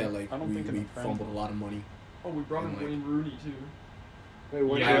the the fact Prem. that like I don't we think in the Prem. fumbled a lot of money. Oh, we brought in And, like- Wayne Rooney too. Wait,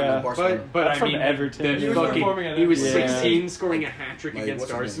 what? Yeah. Barcelona. But That's I from mean, Everton. the He was fucking- performing at he was Everton. 16, scoring a hat trick Like,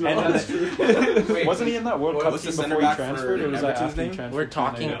 against what's his name? Arsenal. And Wait, wasn't he in that World Cup what's team the before center he back for transferred? Or was that Everton's after he name? transferred? We're to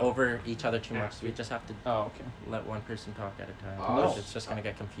talking United? over each other too much. We just have to Oh, okay. let one person talk at a time. Oh. Otherwise It's just gonna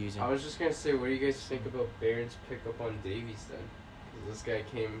get confusing. I was just gonna say, what do you guys think about Baird's pickup on Davies then? 'Cause this guy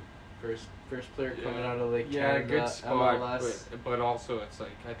came first player coming out of like Yeah, Canada, good spot, MLS, but also it's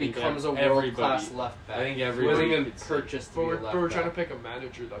like I think becomes a everybody. world class left back. I think He everybody wasn't even could see. purchased to But be a we're, left but we're back. trying to pick a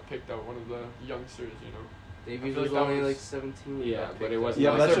manager that picked out one of the youngsters, you know. Davies I feel was like that only was- like 17. when he Yeah, got but picked it up. wasn't. Yeah,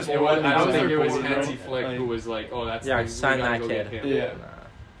 but that's just it was, one I don't think it was example, Hansi right? Flick Like- who was like, "Oh, that's Yeah, we sign gotta that go kid. get him." Yeah.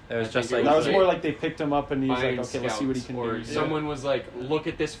 It was I just think like That was like- more like they picked him up and he's like, Buying okay, let's see what he scouts, can or do. someone was like, "Look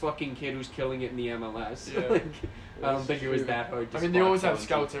at this fucking kid who's killing it in the MLS." Yeah. Like, I don't think it was that hard. To I mean, they spot always have talent.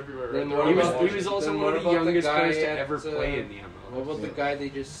 scouts everywhere. Right? Then They're what He always was, about- he was watching. also then one what of the about the youngest guy players to at, ever play in the MLS. What about the Yeah. guy they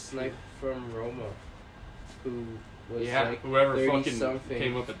just sniped from Roma, who was Yeah, like whoever 30 fucking something.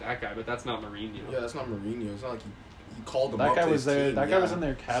 came up with that guy, but that's not Mourinho. Yeah, that's not Mourinho. It's not like he called him That up guy to was his there. team, That guy yeah. was in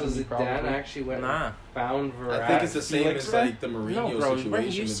their So academy, Zidane probably. actually went Nah. and found Verratti. I think it's the same Felix as there? like the Mourinho No, bro, weren't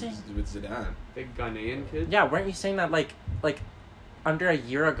situation you saying- with Zidane. Big Ghanaian kid. Yeah, weren't you saying that like under a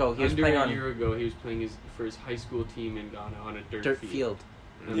year ago he was Under playing a on year ago, he was playing for his high school team in Ghana on a dirt field?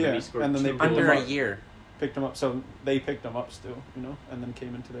 And Yeah, then he scored and then they 2 picked Under him goals. a year. Picked him up, so they picked him up still, you know, and then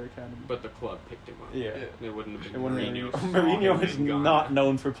came into their academy. But the club picked him up. Yeah. Yeah. And it wouldn't have It been wouldn't Mourinho. Mourinho is in Ghana. not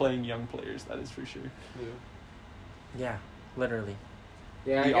known for playing young players, that is for sure. Yeah. Yeah, literally.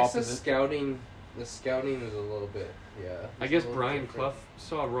 Yeah, I The guess opposite. the scouting is a little bit. Yeah. I it's guess a little Brian different. Clough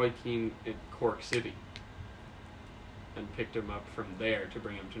saw Roy Keane at Cork City and picked him up from there to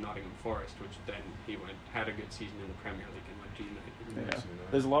bring him to Nottingham Forest, which then he had a good season in the Premier League and went to United. Yeah.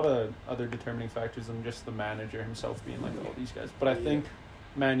 There's a lot of other determining factors than just the manager himself being like, oh, these guys. But I think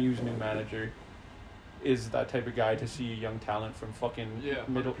Man U's new manager is that type of guy to see a young talent from fucking Yeah,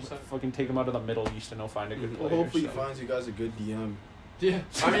 middle, 100%. fucking take him out of the Middle East and he'll find a good Mhm. Well, player. hopefully he so. finds you guys a good DM. Yeah.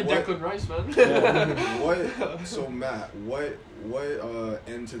 I mean, What? Declan Rice, man. Yeah. What? So Matt, what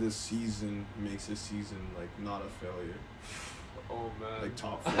end to the season makes this season like not a failure? Oh man. Like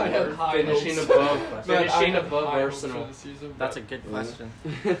top I had four? high Finishing hopes. above, Man, I finishing had above high hopes Arsenal. for the season, That's a but, good Yeah. question.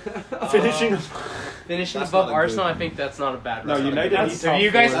 Finishing. Finishing That's above not a Arsenal, good- I think that's not a bad No, run. United That's- need If top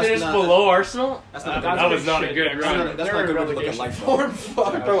you guys four. That's finished not- below Arsenal, That's not a that good was not a good That's not, run. that's They're not good in to look at life. relegation.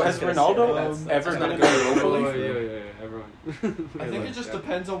 though. Bro, has gonna say Ronaldo that's- ever that's been not in good the Europa Oh, League? yeah, everyone. I think it just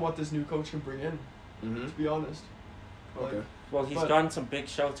depends on what this new coach can bring in. Mm-hmm. To be honest. Okay. Well, he's But- gotten some big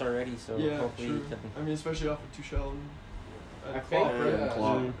shouts already, so yeah, hopefully true. he can. I mean, especially off of Tuchel and I Klopp, think, right? yeah.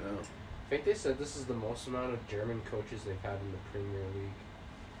 Klopp, Mm. yeah. I think they said this is the most amount of German coaches they've had in the Premier League.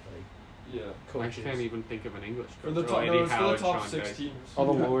 Like Yeah. I coaches. can't even think of an English For coach. the Oh, top, Eddie no, it's for Howe the and top Sean 6 Dyche. teams. All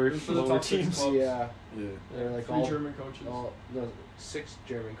the Yeah. lower- It was for the lower top 6 teams. clubs. Yeah, Yeah. they're like 3 all, German coaches. all no 6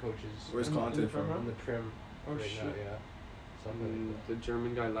 German coaches Where's In the Conte Premier? from? in the Prim Oh right shit. now. Yeah, something Mm, like the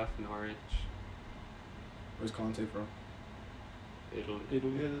German guy left Norwich, Where's Conte from? Italy.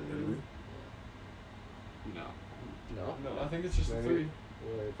 Italy. Italy? No. that. No, No, I think it's just the Maybe. 3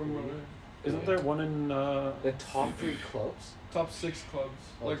 Wait, from what I Isn't there one in? the top 3 clubs. top 6 clubs.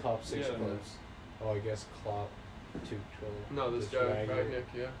 Oh, top 6 yeah. clubs. Oh, I guess Klopp. Tuchel. No, this Just guy, Ragnick. Ragnick,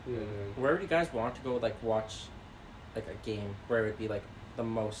 yeah. Yeah. Where would you guys want to go, like, watch, like, a game where it would be, like, the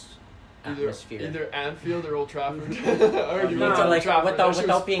most atmosphere? Either Anfield or Old Trafford. I already No, went to Old like, Trafford. That shit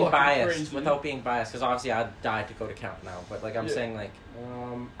without was being fucking biased. crazy. Without being biased, because obviously I'd die to go to Camp Nou, but, like, I'm Yeah. saying, like,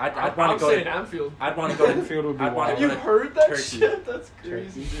 I'm I'd want to go saying to... Anfield. I'd want to go to... Anfield would be I'd wanna wild. go You to heard that Turkey. shit? That's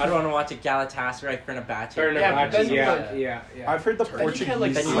crazy. I'd want to watch a Galatasaray Fenerbahce. Yeah, but then you yeah. I've heard the Turkey Then you can't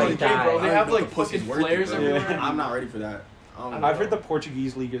like Then you see might the game, bro. die. They I have don't know like if the pussy's fucking worth it, flares bro. everywhere. I'm not ready for that. I don't know. I've heard the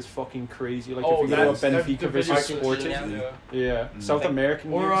Portuguese league is fucking crazy. Like Oh, if you go that's to Benfica division versus Argentina. Sporting, Yeah. yeah, South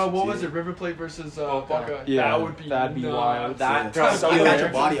American Or leagues. what was it? River Plate versus Boca. Boca. Yeah, That'd be wild. nuts. That Yeah. bro, I you catch would-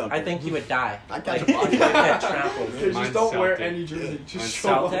 a body out I there. think you would die. I catch Like, a body. you would get trampled. Okay, just Mine's don't wear Celtic. any jersey. Mine's Just show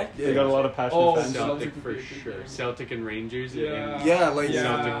up. Celtic? They got a lot of passionate Oh, fans. Celtic Celtic would for be a good sure. game. Celtic and Rangers. Yeah. Yeah, like Yeah.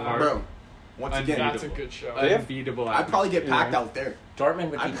 Celtic Park. bro. Once again, That's a good show. They have- Unbeatable. I'd probably get packed Yeah. out there. Dortmund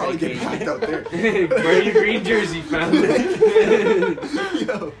would be I'd probably pretty get packed crazy. out there. Wear your green jersey, fam. Yo.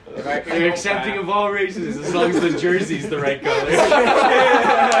 You're accepting of all races as long as the jersey's the right color.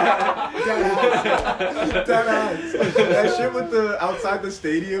 Deadass. That shit with the outside the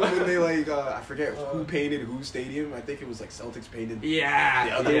stadium when they like I forget who painted whose stadium. I think it was like Celtics painted. Yeah.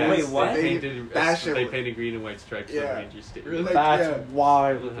 The other yeah. Wait, what? They painted, That shit they was- painted green and white stripes Yeah. on Rangers Stadium. Really? That's Yeah.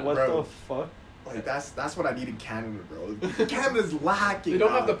 wild. What Bro. the fuck? Like that's what I need in Canada, bro. Canada's lacking. They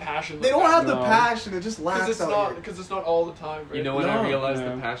don't have the dog. passion. They don't have the No. passion. It just because lacks it's out not here. because it's not all the time. Right? You know when No, I realized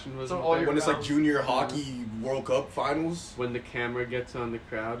yeah. the passion was It's not in all there? your When it's like round. junior hockey World Cup finals. When the camera gets on the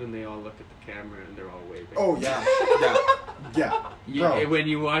crowd and they all look at the camera and they're all waving. Oh yeah, yeah. You, Bro. when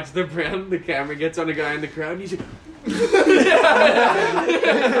you watch the Prem, the camera gets on a guy in the crowd and he's like,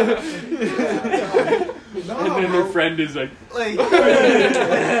 No, and then bro. their friend is like, Like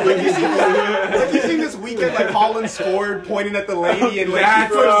you seen this weekend, like Holland scored, pointing at the lady, and like he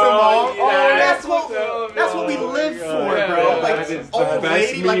That's pushed them all, off. yeah, Oh, that's that's what we live for, Yeah, bro. yeah, Like that is the old best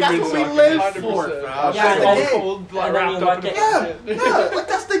lady, like that's meme in what we soccer. live for, 100%. bro. Yeah, That's and the game. cold blood and then wrapped you up look in at- Yeah, like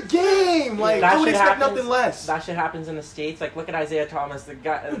that's the game. Like That I would shit expect happens- nothing less. That shit happens in the States. Like, look at Isaiah Thomas.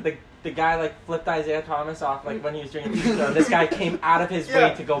 The guy like flipped Isaiah Thomas off like when he was drinking pizza. And this guy came out of his Yeah.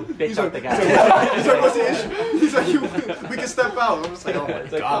 way to go bitch He's up like, the he's guy. like, he's like, what's the issue? He's like, we can step out. I'm just like, oh my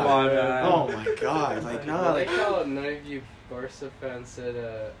It's like, god. come on, man. Oh my god. Like, I nah, like like. how none of you Barca fans said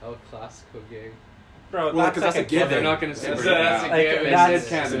El Clasico game. Bro, Well, that's 'cause like that's a given. they're not going to say That's we're a- that's down. a Like, given. They that's-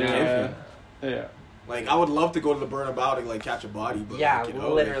 said Canada. Yeah. Like, I would love to go to the Burnabout and like catch a body, but Yeah, like, you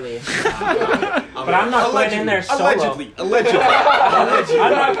know, literally. Like, But I'm not going in there solo. Allegedly.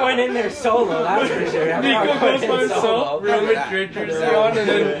 I'm not going in there solo. That's for sure. I'm Nico not goes going by in himself, solo. Real Madrid jersey on, and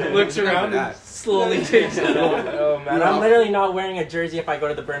then looks around and slowly takes it off. Oh man, I'm literally not wearing a jersey if I go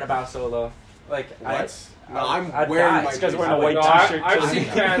to the Bernabeu solo. Like, What? No, I'm I'd wearing die. my It's This guy's jersey. wearing a white No, t-shirt. I've jersey.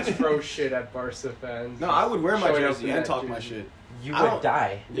 seen fans throw shit at Barca fans. No, I would wear my Showing up jersey in and that talk my jersey. shit. you I would don't-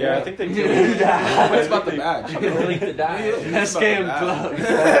 die. Yeah, I think they do. It's about the badge. I'm willing to die. That's game club.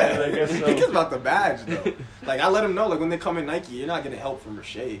 I guess so. It's about the badge, though. Like, I let them know, like, when they come in Nike, you're not getting help from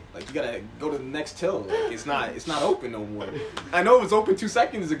Rashay. Like, you gotta go to the next till. Like, it's not open no more. I know it was open 2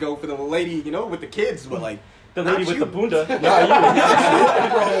 seconds ago for the lady, you know, with the kids, but, like, The not lady with you. the bunda. Bro,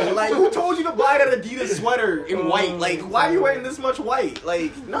 like, who told you to buy that Adidas sweater in white? Like, why are you wearing this much white?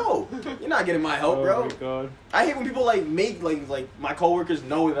 Like, no, you're not getting my help, Oh bro. my god. I hate when people like make like my coworkers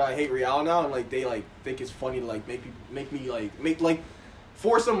know that I hate Real now, and like they like think it's funny to like make me like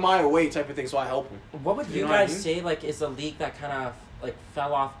force them my way type of thing. So I help them. What would You you know what I guys mean? say like is the league that kind of like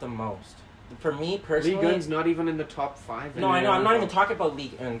fell off the most? For me League personally, Gun's not even in the top 5. no, I know. I'm not even talking about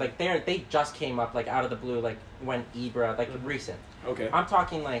league. And like they just came up like out of the blue, like when Ibra, like recent. Okay. I'm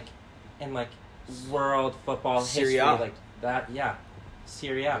talking like in like world football Serie history, A. like that. Yeah,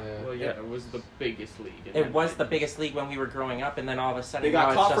 Serie A. Well, yeah, it was the biggest league. in It that was time. the biggest league when we were growing up, and then all of a sudden They got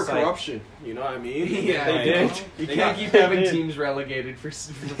now caught it's for just like, corruption. You know what I mean? Yeah, They Like, did. You They can't got- keep having they did. teams relegated for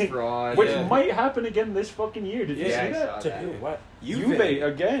fraud. Which Yeah. might happen again this fucking year. Did you Yeah, see I that? saw to that. who? What? Juve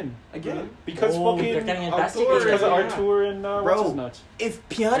again. Again. Because Oh, fucking they're getting Artur, investigated. because of Yeah. Artur and Bro. what's his nuts. If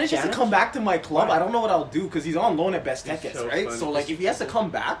Pjanic has to Pjanic? come back to my club, Why? I don't know what I'll do because he's on loan at He's Bestekes, so right? funny. So like, if he has to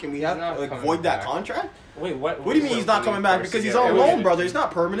come back and we He's have not to like coming void that back. contract, Wait, what? what do you mean he's not coming back? Because he's on loan, brother. He's not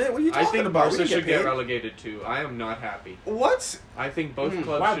permanent. What are you I talking think about? We Barca didn't should get paid. relegated too. I am not happy. What? I think both Mm.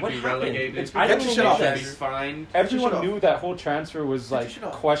 clubs Why? should What be happened? relegated. It's I Get didn't your even shit off, know They that. should be fined. Everyone shut knew that whole transfer was like shut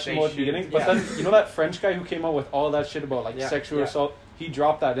off. questionable at They the beginning, should. but Yeah. then you know that French guy who came out with all that shit about like Yeah, sexual yeah. assault, he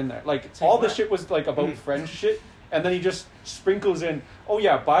dropped that in there. Like Say all the what? shit was like about French shit, and then he just sprinkles in, oh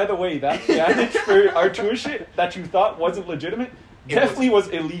yeah, by the way, that Pjanic for Artur shit that you thought wasn't legitimate It definitely was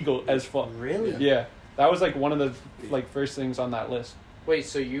illegal as fuck. Really? Yeah, that was like one of the like first things on that list. Wait,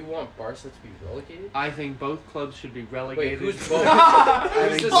 so you want Barca to be relegated? I think both clubs should be Wait, relegated. who's both?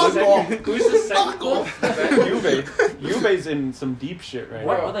 think Who's Fuck the off. second? Who's the second goal? Juve's in some deep shit right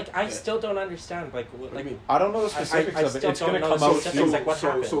What? now. Like I still don't understand. Like What do like you mean? I don't know the specifics I of it. still It's don't gonna know come the out specifics, soon. like, what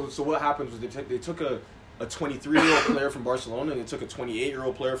happened? So what happens was they took a 23-year-old player from Barcelona and they took a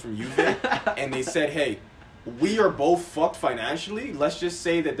 28-year-old player from Juve and they said, hey, we are both fucked financially. Let's just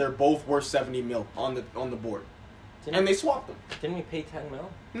say that they're both worth 70 mil on the board, and they swapped them. Didn't we pay 10 mil?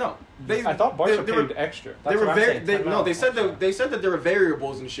 No, they. I thought Barca they were, paid extra. They That's were what I'm very. saying, They, 10 no, mil. they said that there were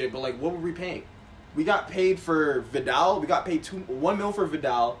variables and shit. But like, what were we paying? We got paid for Vidal. We got paid 1 mil for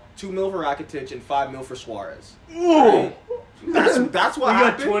Vidal, 2 mil for Rakitic, and 5 mil for Suarez. Right? That's what we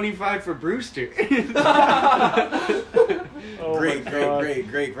got happened. 25 for Brewster. Oh great, my God.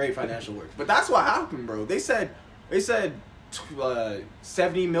 great financial work. But that's what happened, bro. They said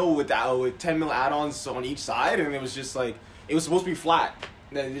 70 mil with 10 mil add-ons on each side, and it was just like it was supposed to be flat.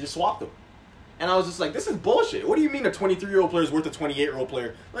 Then they just swapped them, and I was just like, this is bullshit. What do you mean a 23-year-old player is worth a 28-year-old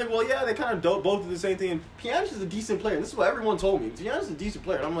player? Like, well, yeah, they kind of both do the same thing. And Pjanic is a decent player. And this is what everyone told me. Pjanic is a decent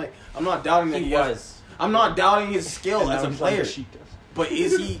player, and I'm like, I'm not doubting that He he has. was. I'm not doubting his skill And as now a he's on player. Besiktas. But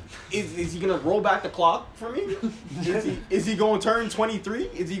is he gonna roll back the clock for me? Is he gonna turn 23?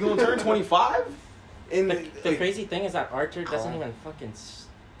 Is he gonna turn 25? And The crazy thing is that Archer doesn't even fucking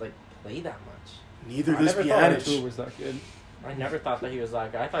like play that much. neither I does never thought Artur Pjanic. was that good. I never thought that he was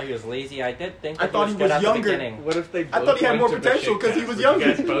that good. I thought he was lazy. I did think I that thought he he was good was at the younger. beginning. What if they? I thought he had both more went to potential 'cause he Besiktas? was Would younger.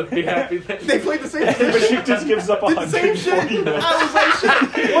 You guys both be happy then? They played the same Besiktas gives up Did the same shit. 140 mil. I was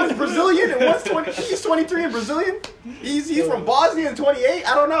like, shit. One's Brazilian and one's 20. He's 23 and Brazilian. He's from Bosnia and 28.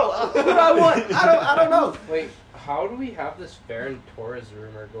 I don't know. Who do I want? I don't know. Wait, how do we have this Ferran Torres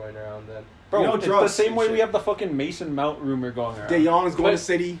rumor going around then? Bro, You know, it's the drugs same and way shit. we have the fucking Mason Mount rumor going around. De Jong's going But- to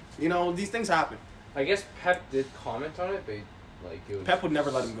City. You know, these things happen. I guess Pep did comment on it, but like it was. Pep would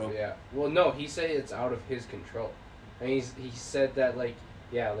never let him go. Yeah. Well, no, he said it's out of his control, and he said that like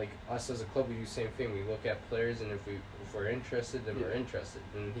us as a club we do the same thing. We look at players, and if we're interested, then we're interested.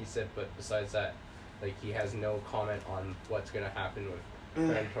 And he said, but besides that, like he has no comment on what's gonna happen with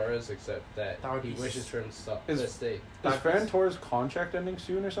Ferran Torres, except that That would he be wishes for him to Is- stay. Is Ferran Torres' contract ending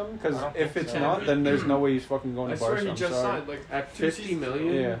soon or something? Because I don't if think it's so. not, then there's no way he's fucking going I to swear Barca. he I'm just sorry. signed like At 2 50 seasons million,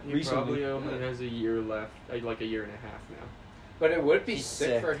 ago. Yeah, he recently. probably only has a year left, like a year and a half now. But it would be He's sick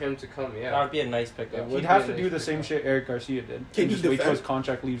sick. for him to come. That Yeah. would be a nice pickup. It would He'd have be to a do the nice same pickup. shit Eric Garcia did. Can and he just wait till his defend?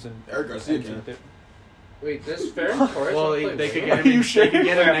 contract leaves and Eric Garcia ends can. with it. Wait, does Ferran Torres? Well, play they could winger? get him. You sure? They could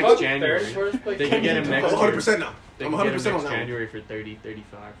get him Wait, I next thought January. Ferran Torres played They could get him winger. next I'm year. 100% now. They I'm can get him 100% next on that one. January for 30,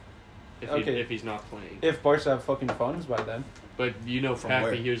 35. Okay. If he's not playing. If Barca have fucking funds by then. But you know, From where?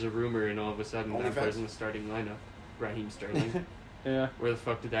 Pappy hears a rumor, and all of a sudden that OnlyFans? person's in the starting lineup. Raheem Sterling. Yeah. Where the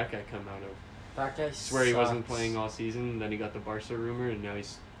fuck did that guy come out of? That guy I swear he wasn't sucks. playing all season, and then he got the Barca rumor, and now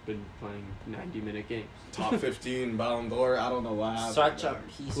he's been playing 90-minute games. Top 15 Ballon d'Or. I don't know what happened. Such a there.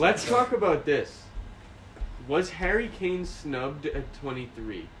 piece. Let's of talk about this. Was Harry Kane snubbed at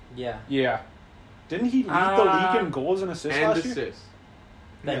 23? Yeah. Yeah. Didn't he lead the league in goals and assists And last year? assists.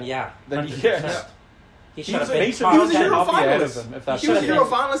 Then yeah. Then 100%. yes. He He should was have a, been Mason- top he was a 10. Euro I'll be ahead of finalist. him if that's He was a true. Euro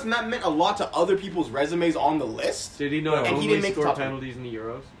finalist, and that meant a lot to other people's resumes on the list. Did he not And he only didn't make score top- penalties in the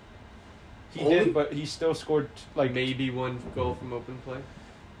Euros? He Only- did, but he still scored like Maybe one goal from open play?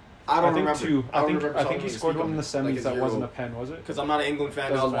 I don't I think remember. two. I think remember he scored one in the semis that wasn't a pen, was it? Because I'm not an England fan. I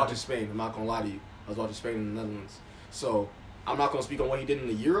Doesn't was watching matter. Spain. I'm not gonna lie to you. I was watching Spain and the Netherlands. So I'm not gonna speak on what he did in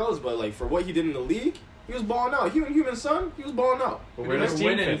the Euros, but like for what he did in the league, he was balling out. Human son, he was balling out. But He where does didn't team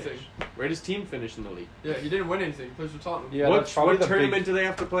win finish? anything. Where does team finish in the league? Yeah, he didn't win anything. He plays for Tottenham. Yeah, what that's probably what the tournament big. do they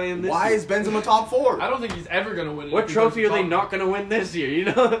have to play in this Why year? is Benzema top 4? I don't think he's ever gonna win it. What if he trophy plays are for they not going to win this year, you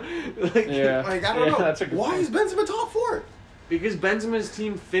know? Like, Yeah. Like I don't Yeah, know. that's a good Why point. is Benzema top 4? Because Benzema's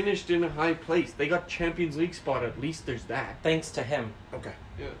team finished in a high place. They got Champions League spot, at least there's that. Thanks to him. Okay.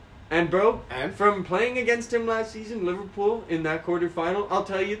 Yeah. And bro, And from playing against him last season, Liverpool, in that quarterfinal, I'll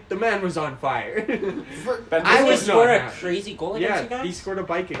tell you, the man was on fire. Benzo I Didn't he was not score a happy. crazy goal against you Yeah, guys? he scored a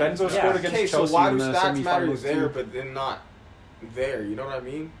bike against Benzo us. Yeah. scored against okay, so Chelsea why in do the stats matter semifinals there, too. but then not there? You know what I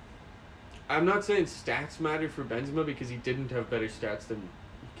mean? I'm not saying stats matter for Benzema because he didn't have better stats than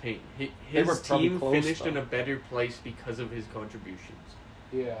Kane. They were His probably team close, finished in though. a better place because of his contributions.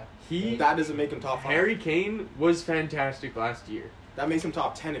 Yeah. That doesn't make him top 5. Harry Kane was fantastic last year. That makes him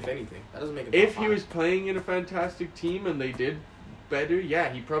top 10 if anything. That doesn't make him top If 5. he was playing in a fantastic team and they did better,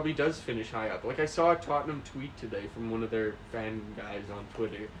 yeah, he probably does finish high up. Like I saw a Tottenham tweet today from one of their fan guys on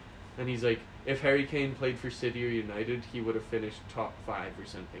Twitter, And he's like, if Harry Kane played for City or United, he would have finished top 5 or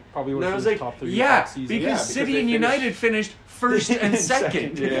something. Probably And would I have was finished like, top 3 yeah, that season. because, because City they and finished- United finished first and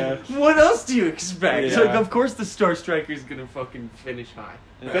second. Yeah. What else do you expect? Yeah. Like, of course the star striker's gonna fucking finish high.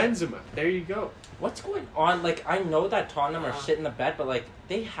 Yeah. Benzema, there you go. What's going on? Like, I know that Tottenham are shit in the bed, but like,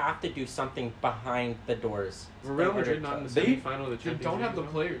 they have to do something behind the doors. Were Real in order Madrid not in the They- semi-final of the They Champions don't have the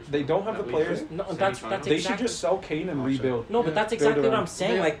League, players. They don't have the That we players. think? No, that's Semi-final? They exactly. should just sell Kane and rebuild. No, but Yeah. that's Build exactly their what own. I'm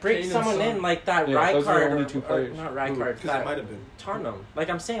saying. They have Like, bring Kane and someone Son. in like that Yeah, those are the Rijkaard only or, two or players. not Because Rijkaard, it that might have been. Tottenham. Like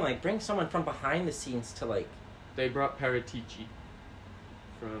I'm saying, like bring someone from behind the scenes to like. They brought Paratici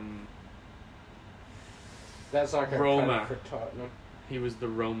from. That's not gonna Roma. cut it for Tottenham. He was the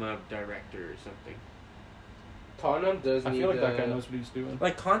Roma director or something. Tottenham does I need feel like that a- guy knows what he's doing.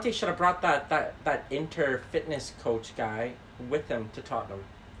 Like Conte should have brought that Inter fitness coach guy with him to Tottenham,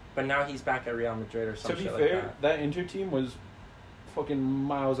 but now he's back at Real Madrid or To some be shit fair, like that. that Inter team was fucking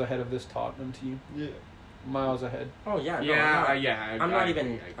miles ahead of this Tottenham team. Yeah. Miles ahead. Oh yeah, no, Yeah, I'm not, yeah. I'm not I even.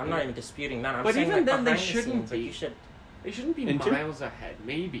 agree, I I'm agree. not even disputing that. I'm But saying even like, then, they behind the shouldn't scenes, like, be. you should. They shouldn't be Inter? miles ahead.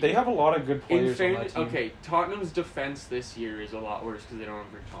 Maybe They have a lot of good In players on that fairness, team. okay, Tottenham's defense this year is a lot worse because they don't have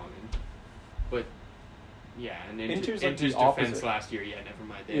Vertonghen. But yeah, and Inter's Inter's, like the defense opposite. last year, yeah, never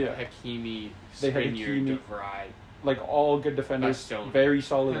mind. They Yeah. had Hakimi, They had Skriniar, Hakimi. De Vrij. Like all good defenders, Stone. very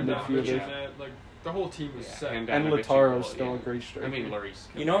solid And midfielders. yeah. Like the whole team was Yeah, set. And Handanovic Lautaro's goal, still yeah. a great striker. I mean, Lloris.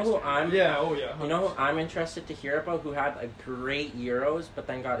 You know who I'm- Yeah. Oh yeah. You know 100%. who I'm interested to hear about who had a great Euros but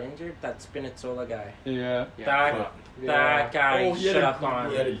then got injured? That Spinazzola guy. Yeah. Yeah, That fuck. that guy Oh, he had should a have good- gone.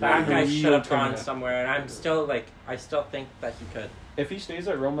 he had a That great guy Rio should have gone tournament. somewhere, and I'm still like, I still think that he could. If he stays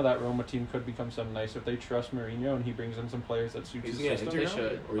at Roma, that Roma team could become something nice if they trust Mourinho and he brings in some players that suit Is his he at system. They Inter now?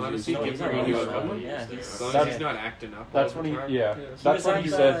 should. Or is he Honestly, No, give he's not Mourinho a Roma. couple Yeah, years. he's- As long as That's- he's not acting up That's all when the he, time. yeah. Yeah, That's he was what at, he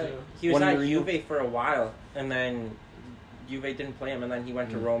said. He was when at Mourinho- Juve for a while, and then Juve didn't play him, and then he went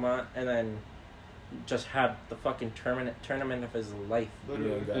to Mm. Roma, and then just had the fucking tournament of his life,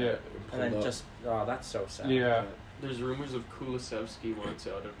 Literally. Yeah. and then just that's so sad. Yeah. There's rumors of Kulusevski wants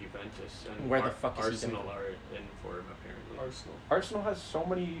out of Juventus, and Where the fuck is he Arsenal gonna- are in for him apparently. Arsenal. Arsenal has so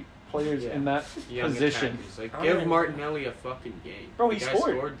many players Yeah. in that Young position. attackers. Like, I don't give even- Martinelli a fucking game. Bro, he The guy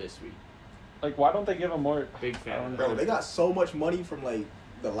scored. this week. Like, why don't they give him more? Big I fan. don't of know. Bro, they got so much money from like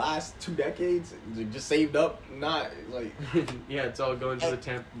the last 2 decades, they just saved up. Not like that. Yeah, it's all going to the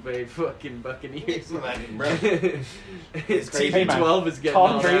Tampa Bay fucking Buccaneers. Like, bro. It's crazy. Hey, man, TB12 is getting all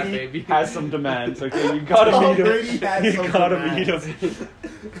Tom that, Brady baby. has some demands. Okay, you gotta Tom meet him. Brady has you some gotta demands. meet him.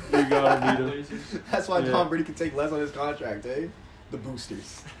 You gotta meet him. Blazers. That's why Yeah. Tom Brady can take less on his contract, eh? The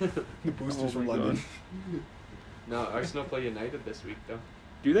boosters. The boosters Oh from my London. God. No, Arsenal play United this week though.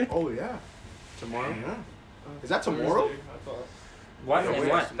 Do they? Oh yeah. Tomorrow. Yeah. Is that tomorrow? Thursday, I thought. What? Yeah, In wait,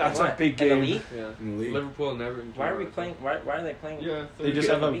 what? that's In a what? big In the game. league? Yeah. In the league. Liverpool and Everton. Why are we tomorrow. playing? Why are they playing? Yeah. They just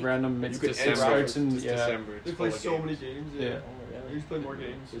Thursday. have a week? random. You It could It's end December. starts in It's yeah, December. It's They full play of so games. many games. Yeah. Yeah. Oh, They really? used to play more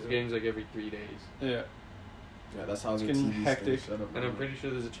games. There's yeah. games like every 3 days. yeah. Yeah, that's how It's the getting TV's hectic. set up. And I'm pretty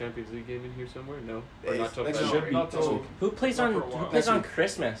sure there's a Champions League game in here somewhere. No, or Hey, not till next February. week. Not till Who plays Not on? for a while. Who plays Next on week.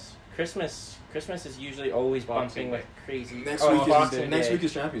 Christmas? Christmas is usually always Boxing bumping with Day. crazy. Next oh, week Boxing is next Day. week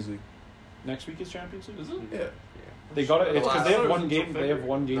is Champions League. Next week is Champions League. Is it? Yeah. They got it. It's because they have one Until game. They have February.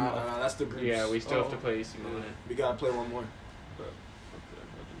 one game. Nah, left. that's the groups. Yeah, we still have to Oh. play AC Milan. We gotta play one more.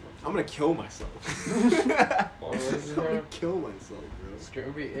 I'm gonna kill myself. What was I'm gonna it? kill myself, It's gonna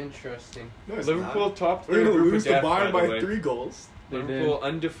be interesting. bro. No, it's Liverpool not. topped We're their gonna group lose of to death, Bayern by the by way. 3 goals. They Liverpool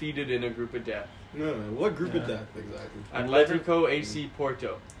undefeated in a group of death. No, what group Yeah. is that exactly? Atletico, AC,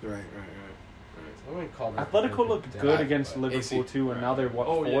 Porto. Right. I wouldn't call them Atletico group looked of good death, against but- Liverpool AC. too, and now they're what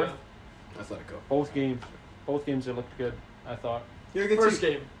Oh fourth? yeah. Let's let it go. Both games they looked good. I thought. You're a good First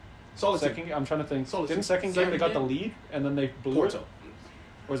team. game. Solid team. Second, I'm trying to think. Solid Didn't team. second game they Second got the game? lead and then they blew Porto. it?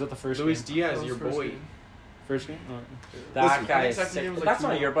 Or was that the first Luis game? Diaz, That your was first boy. game. First game? Oh, That Listen, guy I is think second sick. game was like That's 2-1.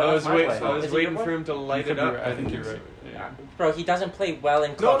 not your boy. I That's was my waiting. boy. I was Is he waiting your for boy? him to You light could it be up. right. I and think you're right. Yeah. Bro, he doesn't play well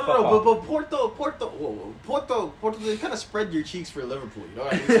in No, club football. but Porto, they kind of spread your cheeks for Liverpool. You know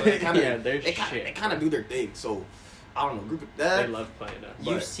what I mean? So they kind of, Yeah, they're they shit. kind of do their thing. So I don't know, group of They that. love playing us.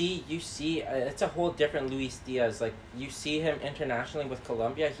 You But- see, it's a whole different Luis Diaz. Like, you see him internationally with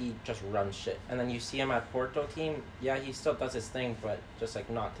Colombia, he just runs shit. And then you see him at Porto team, yeah, he still does his thing, but just, like,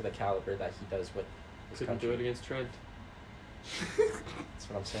 not to the caliber that he does with his Couldn't country. do it against Trent. That's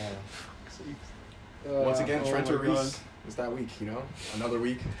what I'm saying. Once again, oh Trent my or Reese. God. It's that week, you know? Another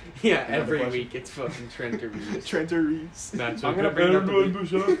week. Yeah, Another every question. week it's fucking Trent or Reece. Trent or Reese. That's I'm what gonna bring up bring the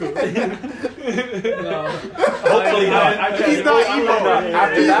Hopefully not. He's not emo.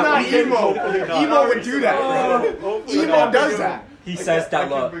 After He's that not weekend, emo. hopefully not. Emo would do that, bro. Hopefully Emo not. does that. He says that I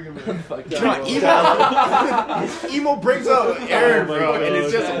can look. bring him in. Fuck John, that. emo brings up Aaron, Oh my bro, and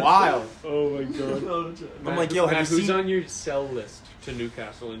it's God. just wild. Oh my god. No, John. I'm like, yo, have Matt, you who's seen? on your sell list to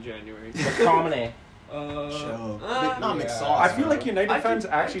Newcastle in January? McTominay. Show. Uh, Not yeah. McSauce. I feel like bro. United I fans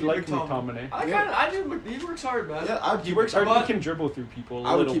keep- actually I like keep McTominay. I do. He works hard, man. Yeah, He works hard. But- He can dribble through people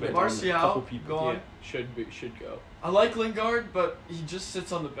I a would little keep bit. it Martial, couple people. gone. Should go. I like Lingard, but he just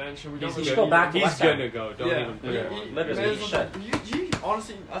sits on the bench, and we don't He's really. should go back to He's West Ham. gonna go. Don't Yeah. even put Yeah. him on. Literally, may as he well- should. you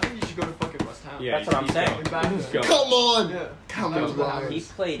honestly, I think you should go to fucking West Ham. Yeah, That's what I'm he's saying. going. Like back He's then. going. Come on. Yeah. Come That was on. wild. He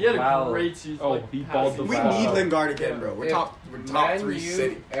played He had a well. great season. Oh, like, he past balled the season. We Wow. need Lingard again, bro. We're If top Man 3 U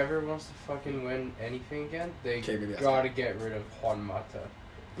city. ever wants to fucking win anything again, they Okay, maybe that's gotta get rid of Juan Mata.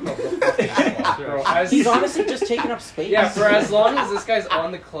 From the fucking squad, bro. He's honestly just taking up space. Yeah, for as long as this guy's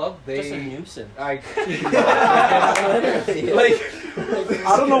on the club, just a they. nuisance. Literally. Like,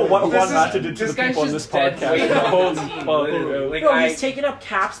 I don't know what This Juan is- Mata did to this the guy's people on just this dead podcast. weight on Holy the team, fuck, literally. bro. Like, bro, he's taking up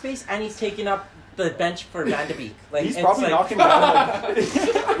cap space and he's taking up the bench for Van de Beek. Like, He's it's probably like, knocking down.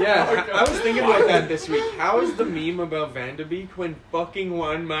 Yeah, I was thinking about that this week. How is the meme about Van de Beek when fucking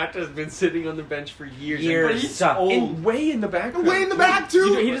Juan Mata has been sitting on the bench for years? Years. But he's Old. in, way in the background. Way in the back,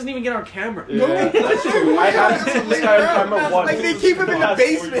 too. He doesn't even get on camera. Yeah, that's true. I haven't seen this guy on camera once. Like, they keep him in the last 4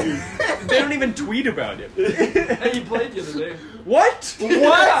 basement. years. They don't even tweet about him. Hey, he played the other day. What?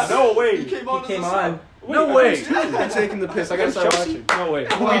 What? No He way. came on. he came as a sub. on. No way. I'm taking the piss. I gotta Against start Chelsea? watching. No way.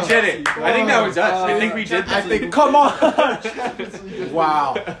 We did it. I think that was us. I think we did. I think. Come on.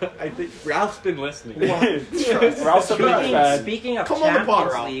 Wow. I think Ralph's been listening. Ralph's a big fan. Speaking of Come on the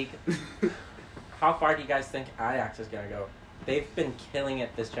pod, Champions Ralph. League, how far do you guys think Ajax is gonna go? They've been killing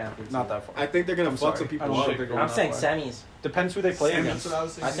it this Champions Not League. that far. I think they're gonna I'm fuck sorry. some I people don't up. think they're going I'm that saying far. semis. Depends who they play Semis. against. That's what I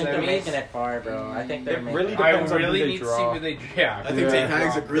was I think thinking. they're Semis? making it far, bro. I think they're It making really it I depends on who really they need to see draw. who they. Yeah. I think Yeah. Ten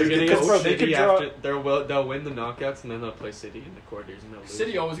Hag's a They're really gonna good get bro, coach. they could City draw- after they'll win the knockouts and then they'll play City in the quarters and they'll lose.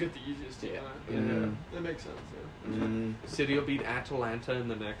 City always get the easiest team. Yeah. Mm. That makes sense. Yeah. Mm. City will beat Atalanta in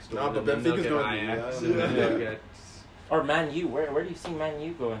the next Nah, one. but and then they'll Benfica's get gonna be, Ajax yeah. and then Yeah. they'll get. Or Man U. Where do you see Man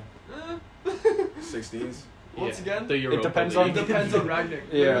U going? 16s. Once again, the Europa depends League. on- It depends on Ragnick.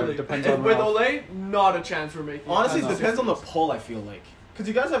 Yeah, literally. it depends If on with Ralph. Ole, not a chance for making. it. Honestly, it That's depends on the pull. I feel like because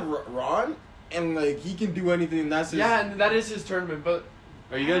you guys have Ron, and like he can do anything. And that's his, Yeah, and that is his tournament, but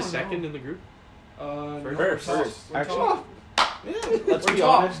Are you guys I don't second know. in the group? no, First. we're top. We're Actually- top. Yeah. Let's We're be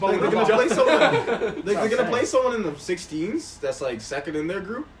top, honest. but Like, we're they're gonna top. play someone. They're what I'm gonna play saying. someone in the 16s that's like second in their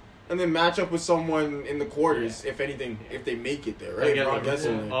group, and then match up with someone in the quarters. If anything, if they make it there, right? They get Ron gets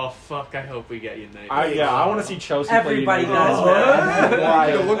in Liverpool. there. Oh fuck! I hope we get United. I want to see Chelsea. Everybody play does, United. man.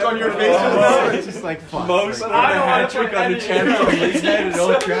 Why? The look on your face, Oh. it's just like fuck. Most Like, of the I don't wanna hat trick put on the any- Champions League night at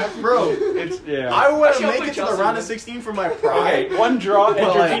Old Trafford. bro. It's yeah. I want Actually, to I'll make play it to the Chelsea, round man. of 16 for my pride. Okay, one draw and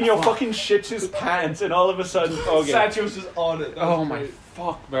But, like, Jorginho fuck. fucking shits his pants, and all of a sudden, okay. Sancho's just on it. That was Oh my great.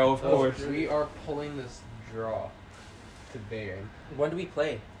 fuck, bro! Of That was course. great. We are pulling this draw today. When do we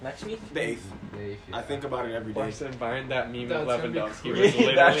play? Next week? The 8th. They- I think about it every day. Barca and Bayern, that meme That's of gonna be Lewandowski crazy. was Yeah,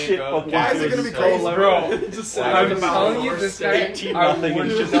 literally that shit go- fucking Why is it gonna be so crazy, low. bro? Just Wow. sitting I'm in the telling mountain you, or this sitting- guy, 18 I nothing would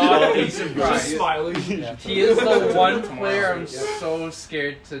and just not be just surprised. smiling. He is the one player I'm so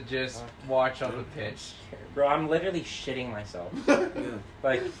scared to just watch on the pitch. Bro, I'm literally shitting myself. Yeah.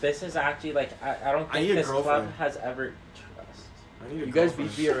 Like, this is actually, like, I don't I think need a this club girlfriend. has ever trust. I need a You guys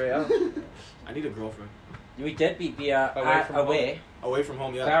girlfriend. beat Villarreal. I need a girlfriend. We did beat Via Away from away. Away from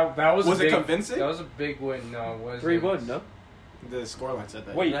home, yeah. That was Was a it big, convincing? That was a big win. No, it wasn't. 3-1, no? The scoreline said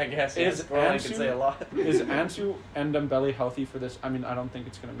that. Wait, I guess is well, I can Ansu- say a lot. Is Ansu and Dembele healthy for this? I mean, I don't think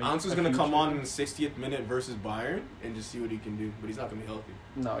it's gonna make. Ansu's a gonna huge come on in the difference. 60th minute versus Bayern and just see what he can do, but he's not gonna be healthy.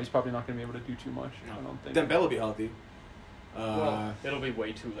 No, he's probably not gonna be able to do too much. No. I don't think. Then Bell will be healthy. Well, It'll be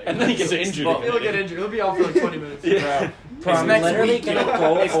way too late. And then he gets injured. Well, He'll get injured. He'll be out for like 20 minutes. Yeah. Bro, I'm next literally week, gonna yeah.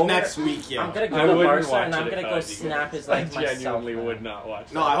 go It's over. next week, yeah. I'm gonna I go to wouldn't Barca watch and it I'm if gonna I go was you snap guys. his legs I myself. genuinely man. would not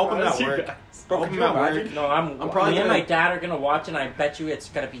watch. No, that. I hope I'm Unless at you work. guys- Bro, I hope could I'm you at work. imagine? No, I'm probably me and gonna- my dad are gonna watch, and I bet you it's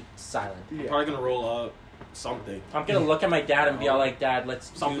gonna be silent. I'm probably gonna roll up something. I'm gonna look at my dad and be all like, "Dad, let's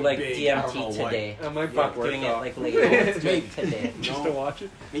do Something like big, I don't know DMT what. today." I might Yeah, fuck work Doing it off. like later. Let's do it today. Just No. to watch it.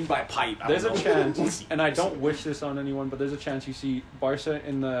 Maybe by pipe. I There's a don't know. chance, We'll see. and I don't wish this on anyone, but there's a chance you see Barca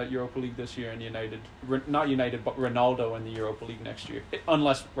in the Europa League this year and United, not United, but Ronaldo in the Europa League next year,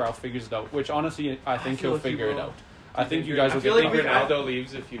 unless Ralph figures it out. Which honestly, I think feel he'll like he figure it will. out. I think you guys I will feel get. like Think we- Ronaldo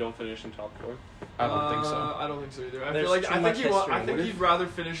leaves if you don't finish in top 4. I don't think so. I don't think so either. I There's feel like too I much think history. I think he'd rather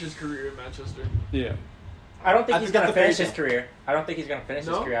finish his career in Manchester. Yeah, I don't think I he's think gonna that's a fairy finish his tale. career. I don't think he's gonna finish his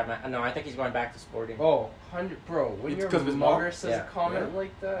No? career at No, I think he's going back to Sporting. Oh, 100, bro. When It's your because of his mother mom? says Yeah. a comment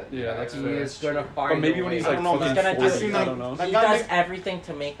like that, Yeah, that's he fair. is gonna find. But maybe a when way. he's I like don't know, fucking he's gonna 40, do- I seen I that- don't know. that He guy does makes- everything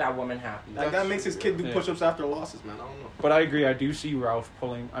to make that woman happy. That guy makes his kid do Yeah. push-ups after losses, man. I don't know. But I agree. I do see Ralph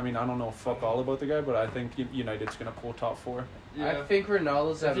pulling. I mean, I don't know fuck all about the guy, but I think United's gonna pull top 4. Yeah. I think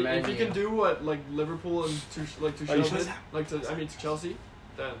Ronaldo's at Man If he U. can do what like Liverpool and Oh, you Tuchel should- did, to Chelsea,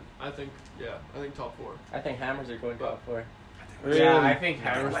 then I think top 4. I think Hammers are going top 4. Yeah, I think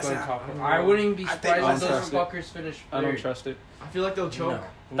Hammer's West going Ham. top 4. I wouldn't even be I think surprised if West those Ham. fuckers finish I don't third. trust it. I feel like they'll choke.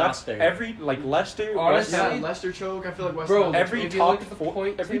 No, That's not third. every Leicester. Honestly, West Yeah, Ham, Leicester choke. I feel like West Bro, Ham. every if you top look at the four,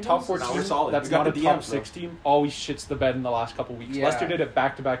 point every tables, top 4 now team we're solid. that's We got not a the top DMs, bro. 6 team always shits the bed in the last couple weeks. Yeah. Leicester did it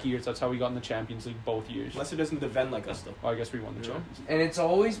back-to-back years. That's how we got in the Champions League both years. Leicester doesn't defend like us, though. Well, I guess we won the Yeah. Champions League. and it's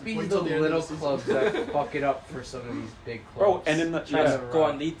always been Wait the till the end of little the season. clubs that fuck it up for some of these big clubs. Bro, and in the Chance, yeah. go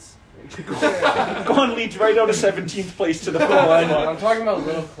on Leeds. Go on, Leeds right out of 17th place to the full I'm talking about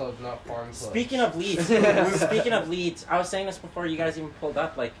little clubs, not farm clubs. Speaking of Leeds, I was saying this before you guys even pulled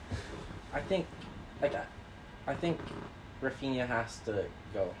up. Like, I think Rafinha has to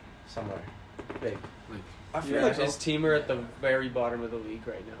go somewhere big. I feel Yeah. like his team are at the very bottom of the league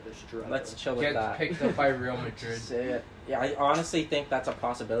right now. They're struggling. Let's chill with Get that. picked up by Real Madrid. Say it. Yeah, I honestly think that's a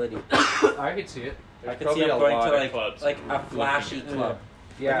possibility. I could see it. I could probably see him a going lot to of clubs like a looking flashy at club.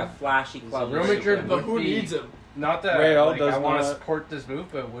 Yeah. Like a flashy club. Real Madrid But would who be, needs him? Not that Real like, I does want to not- support this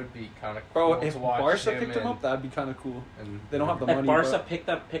move, but it would be kind of Bro, cool if to watch Barca him picked him and- up, that'd be kind of cool. and They don't have the If money. Barca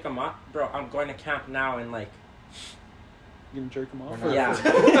but pick him up, bro, I'm going to camp now and like, you can jerk him off. For- yeah,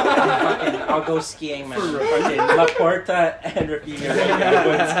 fucking, I'll go skiing, man. Fucking Laporta and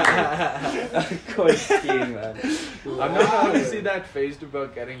Rafinha. I'm going skiing, man. I'm not honestly that phased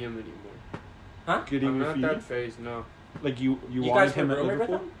about getting him anymore. Getting I'm not Rafinha? that phased. No. Like you You wanted guys were him at rumored with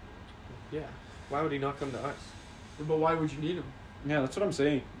Liverpool? him? Yeah. Why would he not come to us? But why would you need him? Yeah, that's what I'm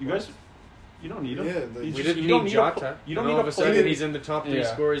saying. You guys, you don't need him. Yeah, You We just- didn't you don't need a Jota. pl- You don't and need all of a sudden player- he's in the top 3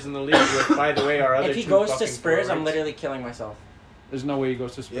 Yeah. scorers in the league. With, by the way, our other If he two goes to fucking Spurs, I'm forwards. literally killing myself. There's no way he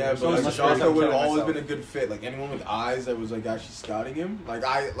goes to Spurs. Yeah, but like, Unless Jota I'm would have killing always myself. been a good fit. Like anyone with eyes that was like actually scouting him. Like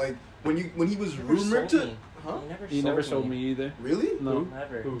when he was Never rumored sold to, me. huh? He never sold me either. Really? No.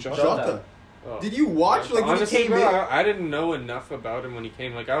 Never. Who? Jota. Oh. Did you watch like when Honestly, he came bro, in? I didn't know enough about him when he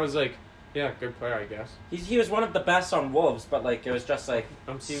came. Like I was like, yeah, good player, I guess. He was one of the best on Wolves, but like it was just like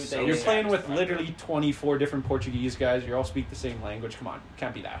I'm Dude, so You're Yeah. playing with literally 24 different Portuguese guys. You all speak the same language. Come on,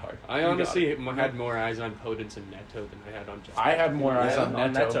 can't be that hard. I You got honestly it. had more eyes on Podence and Neto than I had on Jota. I had more eyes Yeah, on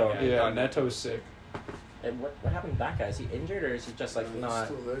on Neto. Neto. Yeah, Yeah, Neto's sick. what happened to that guy? Is he injured or is he just like He's not?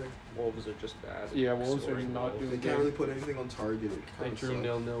 still there. Wolves are just bad. Yeah, Wolves are Scoring not goals. doing They good. can't really put anything on target. It They kinda drew sucks.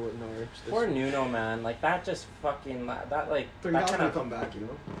 0-0 with Norwich. Poor Nuno, man. Like that just fucking that like that Trincão's kind gonna of. come back, you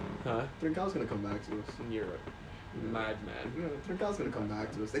know. Huh? Trincão's gonna come back to us. You're a madman. Yeah, Trincão's gonna come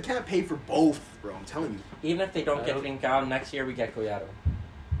back to us. They can't pay for both, bro. I'm telling you. Even if they don't I get don't- Trincao, next year we get Collado.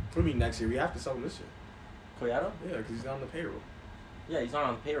 What do you mean next year? We have to sell him this year. Collado? Yeah, because he's not on the payroll. Yeah, he's not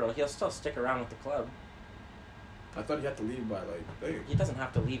on the payroll. He'll still stick around with the club. I thought he had to leave by like thing. He doesn't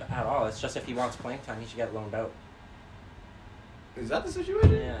have to leave at all. It's just if he wants playing time, he should get loaned out. Is that the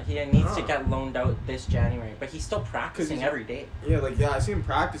situation? Yeah, he needs to Ah. get loaned out this January, but he's still practicing he's- every day. Yeah, like I see him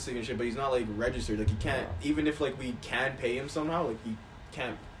practicing and shit, but he's not like registered. Like he can't No. even if like we can pay him somehow, like he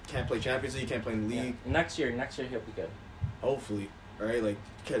can't play Champions League, can't play in the league. Yeah. Next year he'll be good. Hopefully, right? Like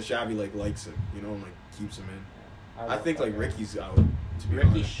because Xavi like likes him, you know, and like keeps him in. I think like Ricky's out. To be Ricky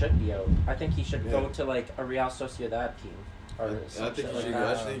honest. should be out. I think he should Yeah. go to like a Real Sociedad team. Or I some think shit you like should.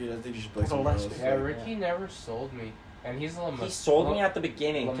 that. I think you should play Go somewhere else. Leicester. Yeah, Ricky never sold me, and he's a He sold me at the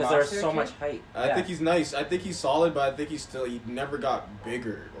beginning because there was so Lamassia much kid? hype. I Yeah. think he's nice. I think he's solid, but I think he never got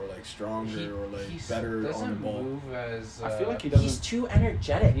bigger or like stronger or like better doesn't on the ball. move as. I feel like he He's doesn't. too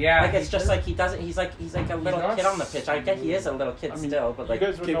energetic. Yeah, like it's he just does- like he doesn't. He's like a little not kid on the pitch. I get he is a little kid I mean, still, but like you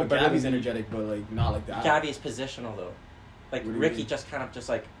guys would Okay, know but better Gavi's than me. energetic, but like not like that. Gavi is positional though. Like What do you Ricky mean? just kind of just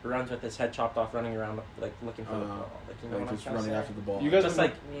like runs with his head chopped off, running around like looking for the ball. Like you know like what I'm just trying to running say? after the ball. You guys Just would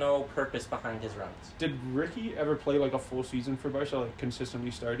like no purpose behind his runs. Did Ricky ever play like a full season for Barca, like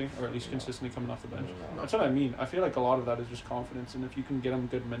consistently starting, or at least consistently coming off the bench? No. That's what I mean. I feel like a lot of that is just confidence, and if you can get him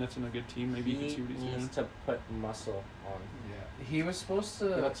good minutes in a good team, maybe you can He see what he's doing. needs to put muscle on. Yeah, he was supposed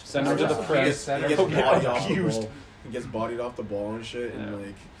to. Let's Send he him was to the supposed be a press. center He gets Don't get bodied off the abused. ball. He gets bodied off the ball and shit, and Yeah.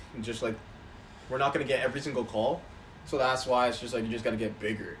 like just like we're not gonna get every single call, so that's why it's just like you just gotta get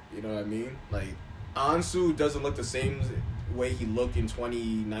bigger. You know what I mean? Like Ansu doesn't look the same way he looked in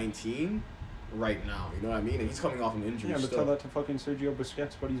 2019 right now. You know what I mean? And he's coming off an injury. Yeah, but still. tell that to fucking Sergio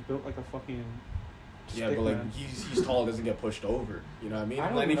Busquets, but he's built like a fucking Yeah, Stick but like man. he's tall, doesn't get pushed over. You know what I mean? I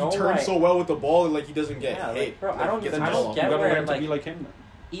don't And if know he turns why- so well with the ball, like he doesn't get Yeah, hit. like, bro, I Like, don't- gets I the don't ball. get You gotta where, learn to like- be like him.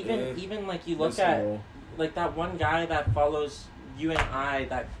 Then. Even like you look That's at the role. like that one guy that follows you and I,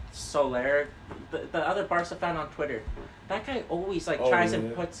 that Soler, the other Barca fan on Twitter. That guy always like Oh, tries yeah,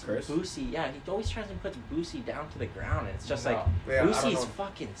 and puts Chris? Boosie. Yeah, he always tries and puts Boosie down to the ground, and it's just No. like Yeah, I don't Boosie's know.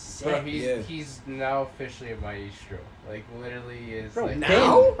 fucking sick. Bro, Yeah. he's now officially a maestro. Like literally is Bro, like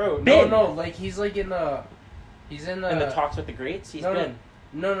now? Bro, Big. no, like he's like in the in the talks with the greats, he's no, been.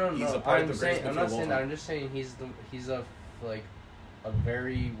 no. He's a part of I'm the saying, greatest I'm not midfield of saying all that. time. I'm just saying he's a like a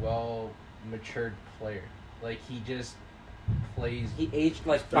very well matured player. Like he just plays. He aged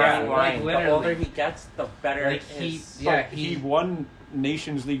like Yeah, fine like, wine. The literally. older he gets, the better Like, his. yeah, he won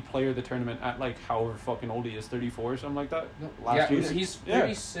Nations League Player of the Tournament at like however fucking old he is, 34 or something like that. Last yeah, year. he's Yeah.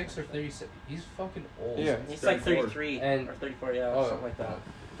 36 or 36. He's fucking old. Yeah. He's like 34. 33 And- or 34, yeah, Oh, something like that.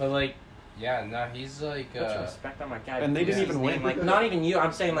 But like, yeah, no, he's like. Put some respect on my guy. And they didn't Boosie's even win. name, like not even you.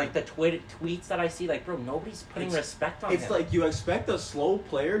 I'm saying like the tweets that I see. Like, bro, nobody's putting It's- respect on It's him. like you expect a slow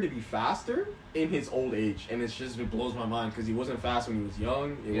player to be faster in his old age, and it's just it blows my mind because he wasn't fast when he was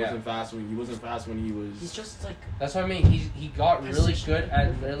young. He Yeah. wasn't fast when he was. he's just like That's what I mean. He got really Position. good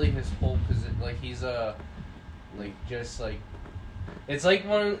at literally his whole position. Like he's a, like just like, it's like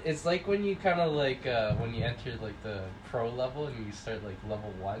it's like when you kind of like when you enter like the pro level and you start like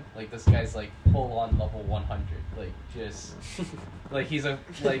level 1. Like this guy's like full on level 100. Like just like he's a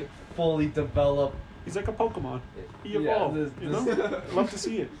like fully developed. He's like a Pokemon. He Yeah, evolved. this- you know? Love to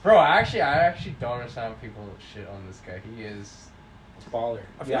see it. Bro, I actually don't understand how people shit on this guy. He is baller,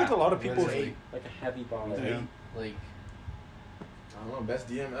 I feel like a lot of people literally. hate. like a heavy baller. Yeah. Like I don't know, best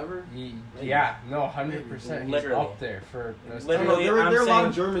DM ever. yeah, no, 100%. He's Literally. up there for best I don't Literally, know, there I'm are a lot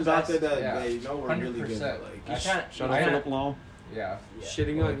of saying Germans out there that yeah, they know we're really good. 100%. But like, You can't. Shout you out can't- Philip Long. Yeah.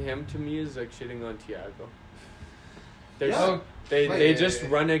 Shitting on him to me is like shitting on Thiago. There's Yeah. they just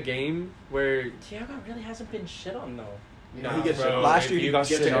run a game where Thiago really hasn't been shit on though. you know, he gets bro, shit on. Last if year he you got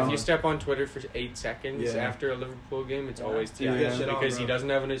get shit to- on. If you step on Twitter for 8 seconds Yeah. after a Liverpool game, it's Yeah. always Yeah. Thiago He gets shit on, because he bro. doesn't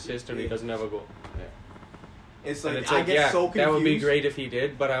have an assist or he Yeah. doesn't have a goal. It's And like, it's I like, get yeah, so confused. that would be great if he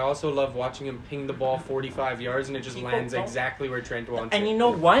did, but I also love watching him ping the ball 45 yards and it just People lands don't- exactly where Trent wants And it. you know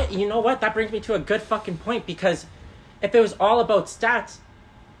what? You know what? That brings me to a good fucking point because if it was all about stats,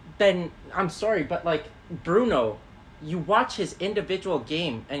 then I'm sorry, but like Bruno, you watch his individual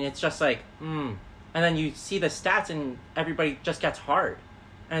game and it's just like, and then you see the stats and everybody just gets hard,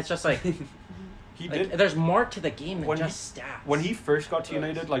 and it's just like, He like did. there's more to the game than When just stats. When he first got to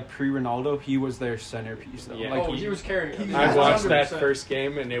United, like pre-Ronaldo, he was their centerpiece. Though. Yeah. Like Oh, he was carrying it. I watched that 100%. first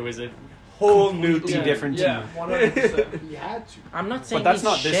game and it was a whole new completely team. different Yeah, team. 100%. He had to. I'm not saying that's he's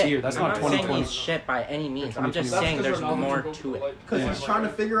not this shit. year. That's I'm not not saying 2020. he's shit by any means. I'm just 2020. saying That's there's 'cause Ronaldo more took over to it. light. Because Yeah. he's trying to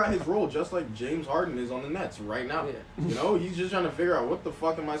figure out his role, just like James Harden is on the Nets right now. You know, he's just trying to figure out what the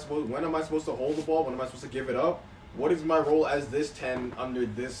fuck am I supposed. When am I supposed to hold the ball? When am I supposed to give it up? What is my role as this 10 under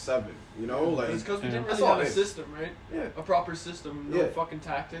this 7? You know, like It's because we Yeah. didn't That's really all have it a is. system, right? yeah. A proper system, no Yeah. fucking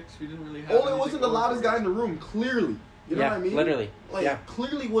tactics. We didn't really have. Ole anything wasn't the going loudest for guy us. in the room. Clearly, you know Yeah, what I mean? literally. Like Yeah.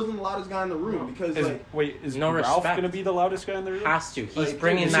 clearly wasn't the loudest guy in the room No. because Is, like wait, is No Ralph respect. gonna be the loudest guy in the room? Has to. He's Like,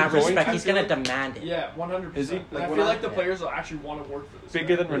 bringing is that he going respect. to? He's gonna demand it. Yeah, 100%. Is he? And Like, I when feel I- like the players will actually want to work for this.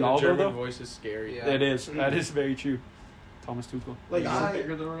 Bigger guy. than The Ronaldo, German though? voice is scary. Yeah. That is. That is very true. Thomas Tuchel. like Is he I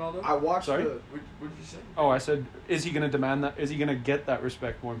bigger than Ronaldo? I watched Sorry? the What did you say? Oh, I said, is he gonna demand that? Is he gonna get that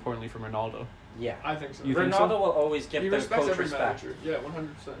respect? More importantly, from Ronaldo. Yeah. I think so. You think Ronaldo so? will always give He the respects coach every respect. manager. Yeah,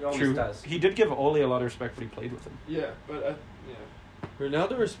 100%. He always True. does. He did give Ole a lot of respect when he played with him. Yeah, but yeah.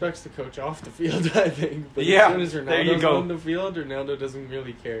 Ronaldo respects the coach off the field, I think. But Yeah, as soon as there you Ronaldo's go. on the field, Ronaldo doesn't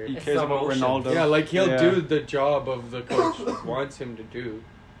really care. He It's cares the about emotion. Ronaldo. Yeah, like he'll Yeah. do the job of the coach wants him to do,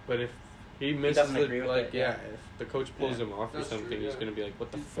 but if he misses doesn't the, agree with like it, yeah, yeah. if the coach pulls him off or That's something, true, he's yeah. gonna be like,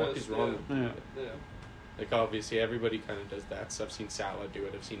 "What the He fuck does, is wrong?" yeah. with Yeah. him? Yeah. Like obviously everybody kind of does that. So I've seen Salah do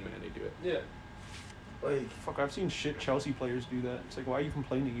it. I've seen Mane do it. Yeah. like Fuck, I've seen shit Chelsea players do that. It's like, why are you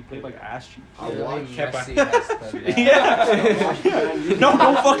complaining? You played like ass cheeks. I Yeah, watched Messi Kepa. has done that. Yeah. No,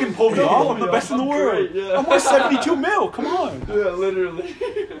 don't fucking pull me off. I'm the best in the world. Great, yeah. I'm worth 72 mil. Come on. Yeah, literally.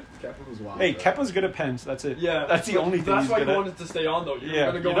 Kepa was wild. Hey, bro. Kepa's good at pens. That's it. Yeah. That's the only thing That's he's why good you at. wanted to stay on though. You Yeah,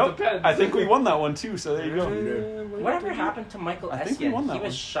 were gonna go you know, with the pen. I think we won that one too. So there you go. Whatever happened to Michael I think we Essien? won that He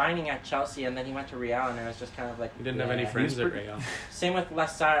was one. shining at Chelsea, and then he went to Real, and it was just kind of like He didn't have any yeah. friends He's at pretty- Real. Same with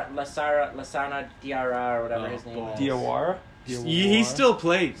Lasana Diarra or whatever Oh, his name balls. is. Diawara. He still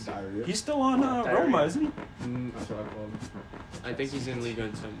plays. Diarrhea. He's still on Diarrhea. Roma, isn't he? That's what I call him. I think he's in Liga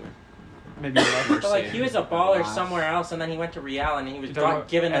somewhere. Maybe whatever. But like he was a baller Wow. somewhere else, and then he went to Real, and he was You talking about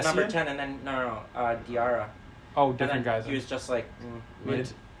given the number Essien? 10, and then no, Diarra. Oh, And different then guys. He was just like Mid.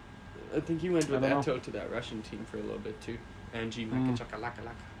 I think he went with I don't Eto to that Russian team for a little bit too. Angie Mm. Makachakalaka.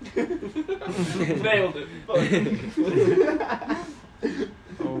 Nailed it.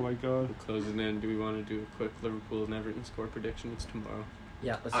 Oh my god. We're closing in. Do we want to do a quick Liverpool and Everton score prediction? It's tomorrow.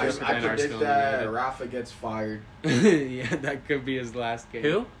 Yeah, let's I do it. And predict Arsenal that United. Rafa gets fired. Yeah, that could be his last game.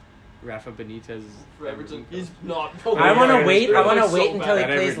 Who? Rafa Benitez. For Everton, he's coach. not. I want to Yeah, wait. it's I want to so wait until he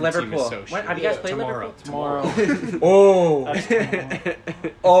bad. plays That Everton team is Liverpool. so When, have you shit. guys played Tomorrow. Liverpool? Tomorrow. Oh, That's tomorrow.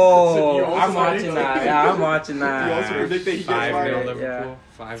 oh, You also I'm watching predict- that. Yeah, I'm watching You also that. predict that he gets 5-0 fired. Liverpool.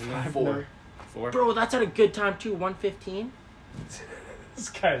 5-0. 4. 4. Bro, that's at a good time too. 115. This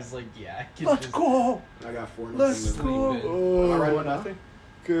guy's like, yeah. I can Let's just- go. I got 4. Let's nothing. go. Am I right Oh, with nothing?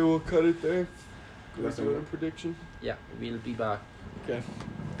 Okay, we'll cut it there. Can we That's do a okay. prediction? Yeah, we'll be back. Okay.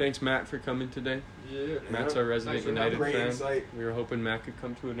 Thanks, Matt, for coming today. Yeah. Matt's our resident Thanks for United Great fan. insight. We were hoping Matt could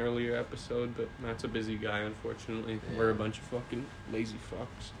come to an earlier episode, but Matt's a busy guy, unfortunately. We're a bunch of fucking lazy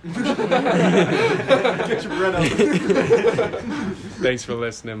fucks. Get your bread out. Thanks for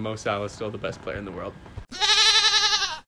listening. Mo Salah's still the best player in the world.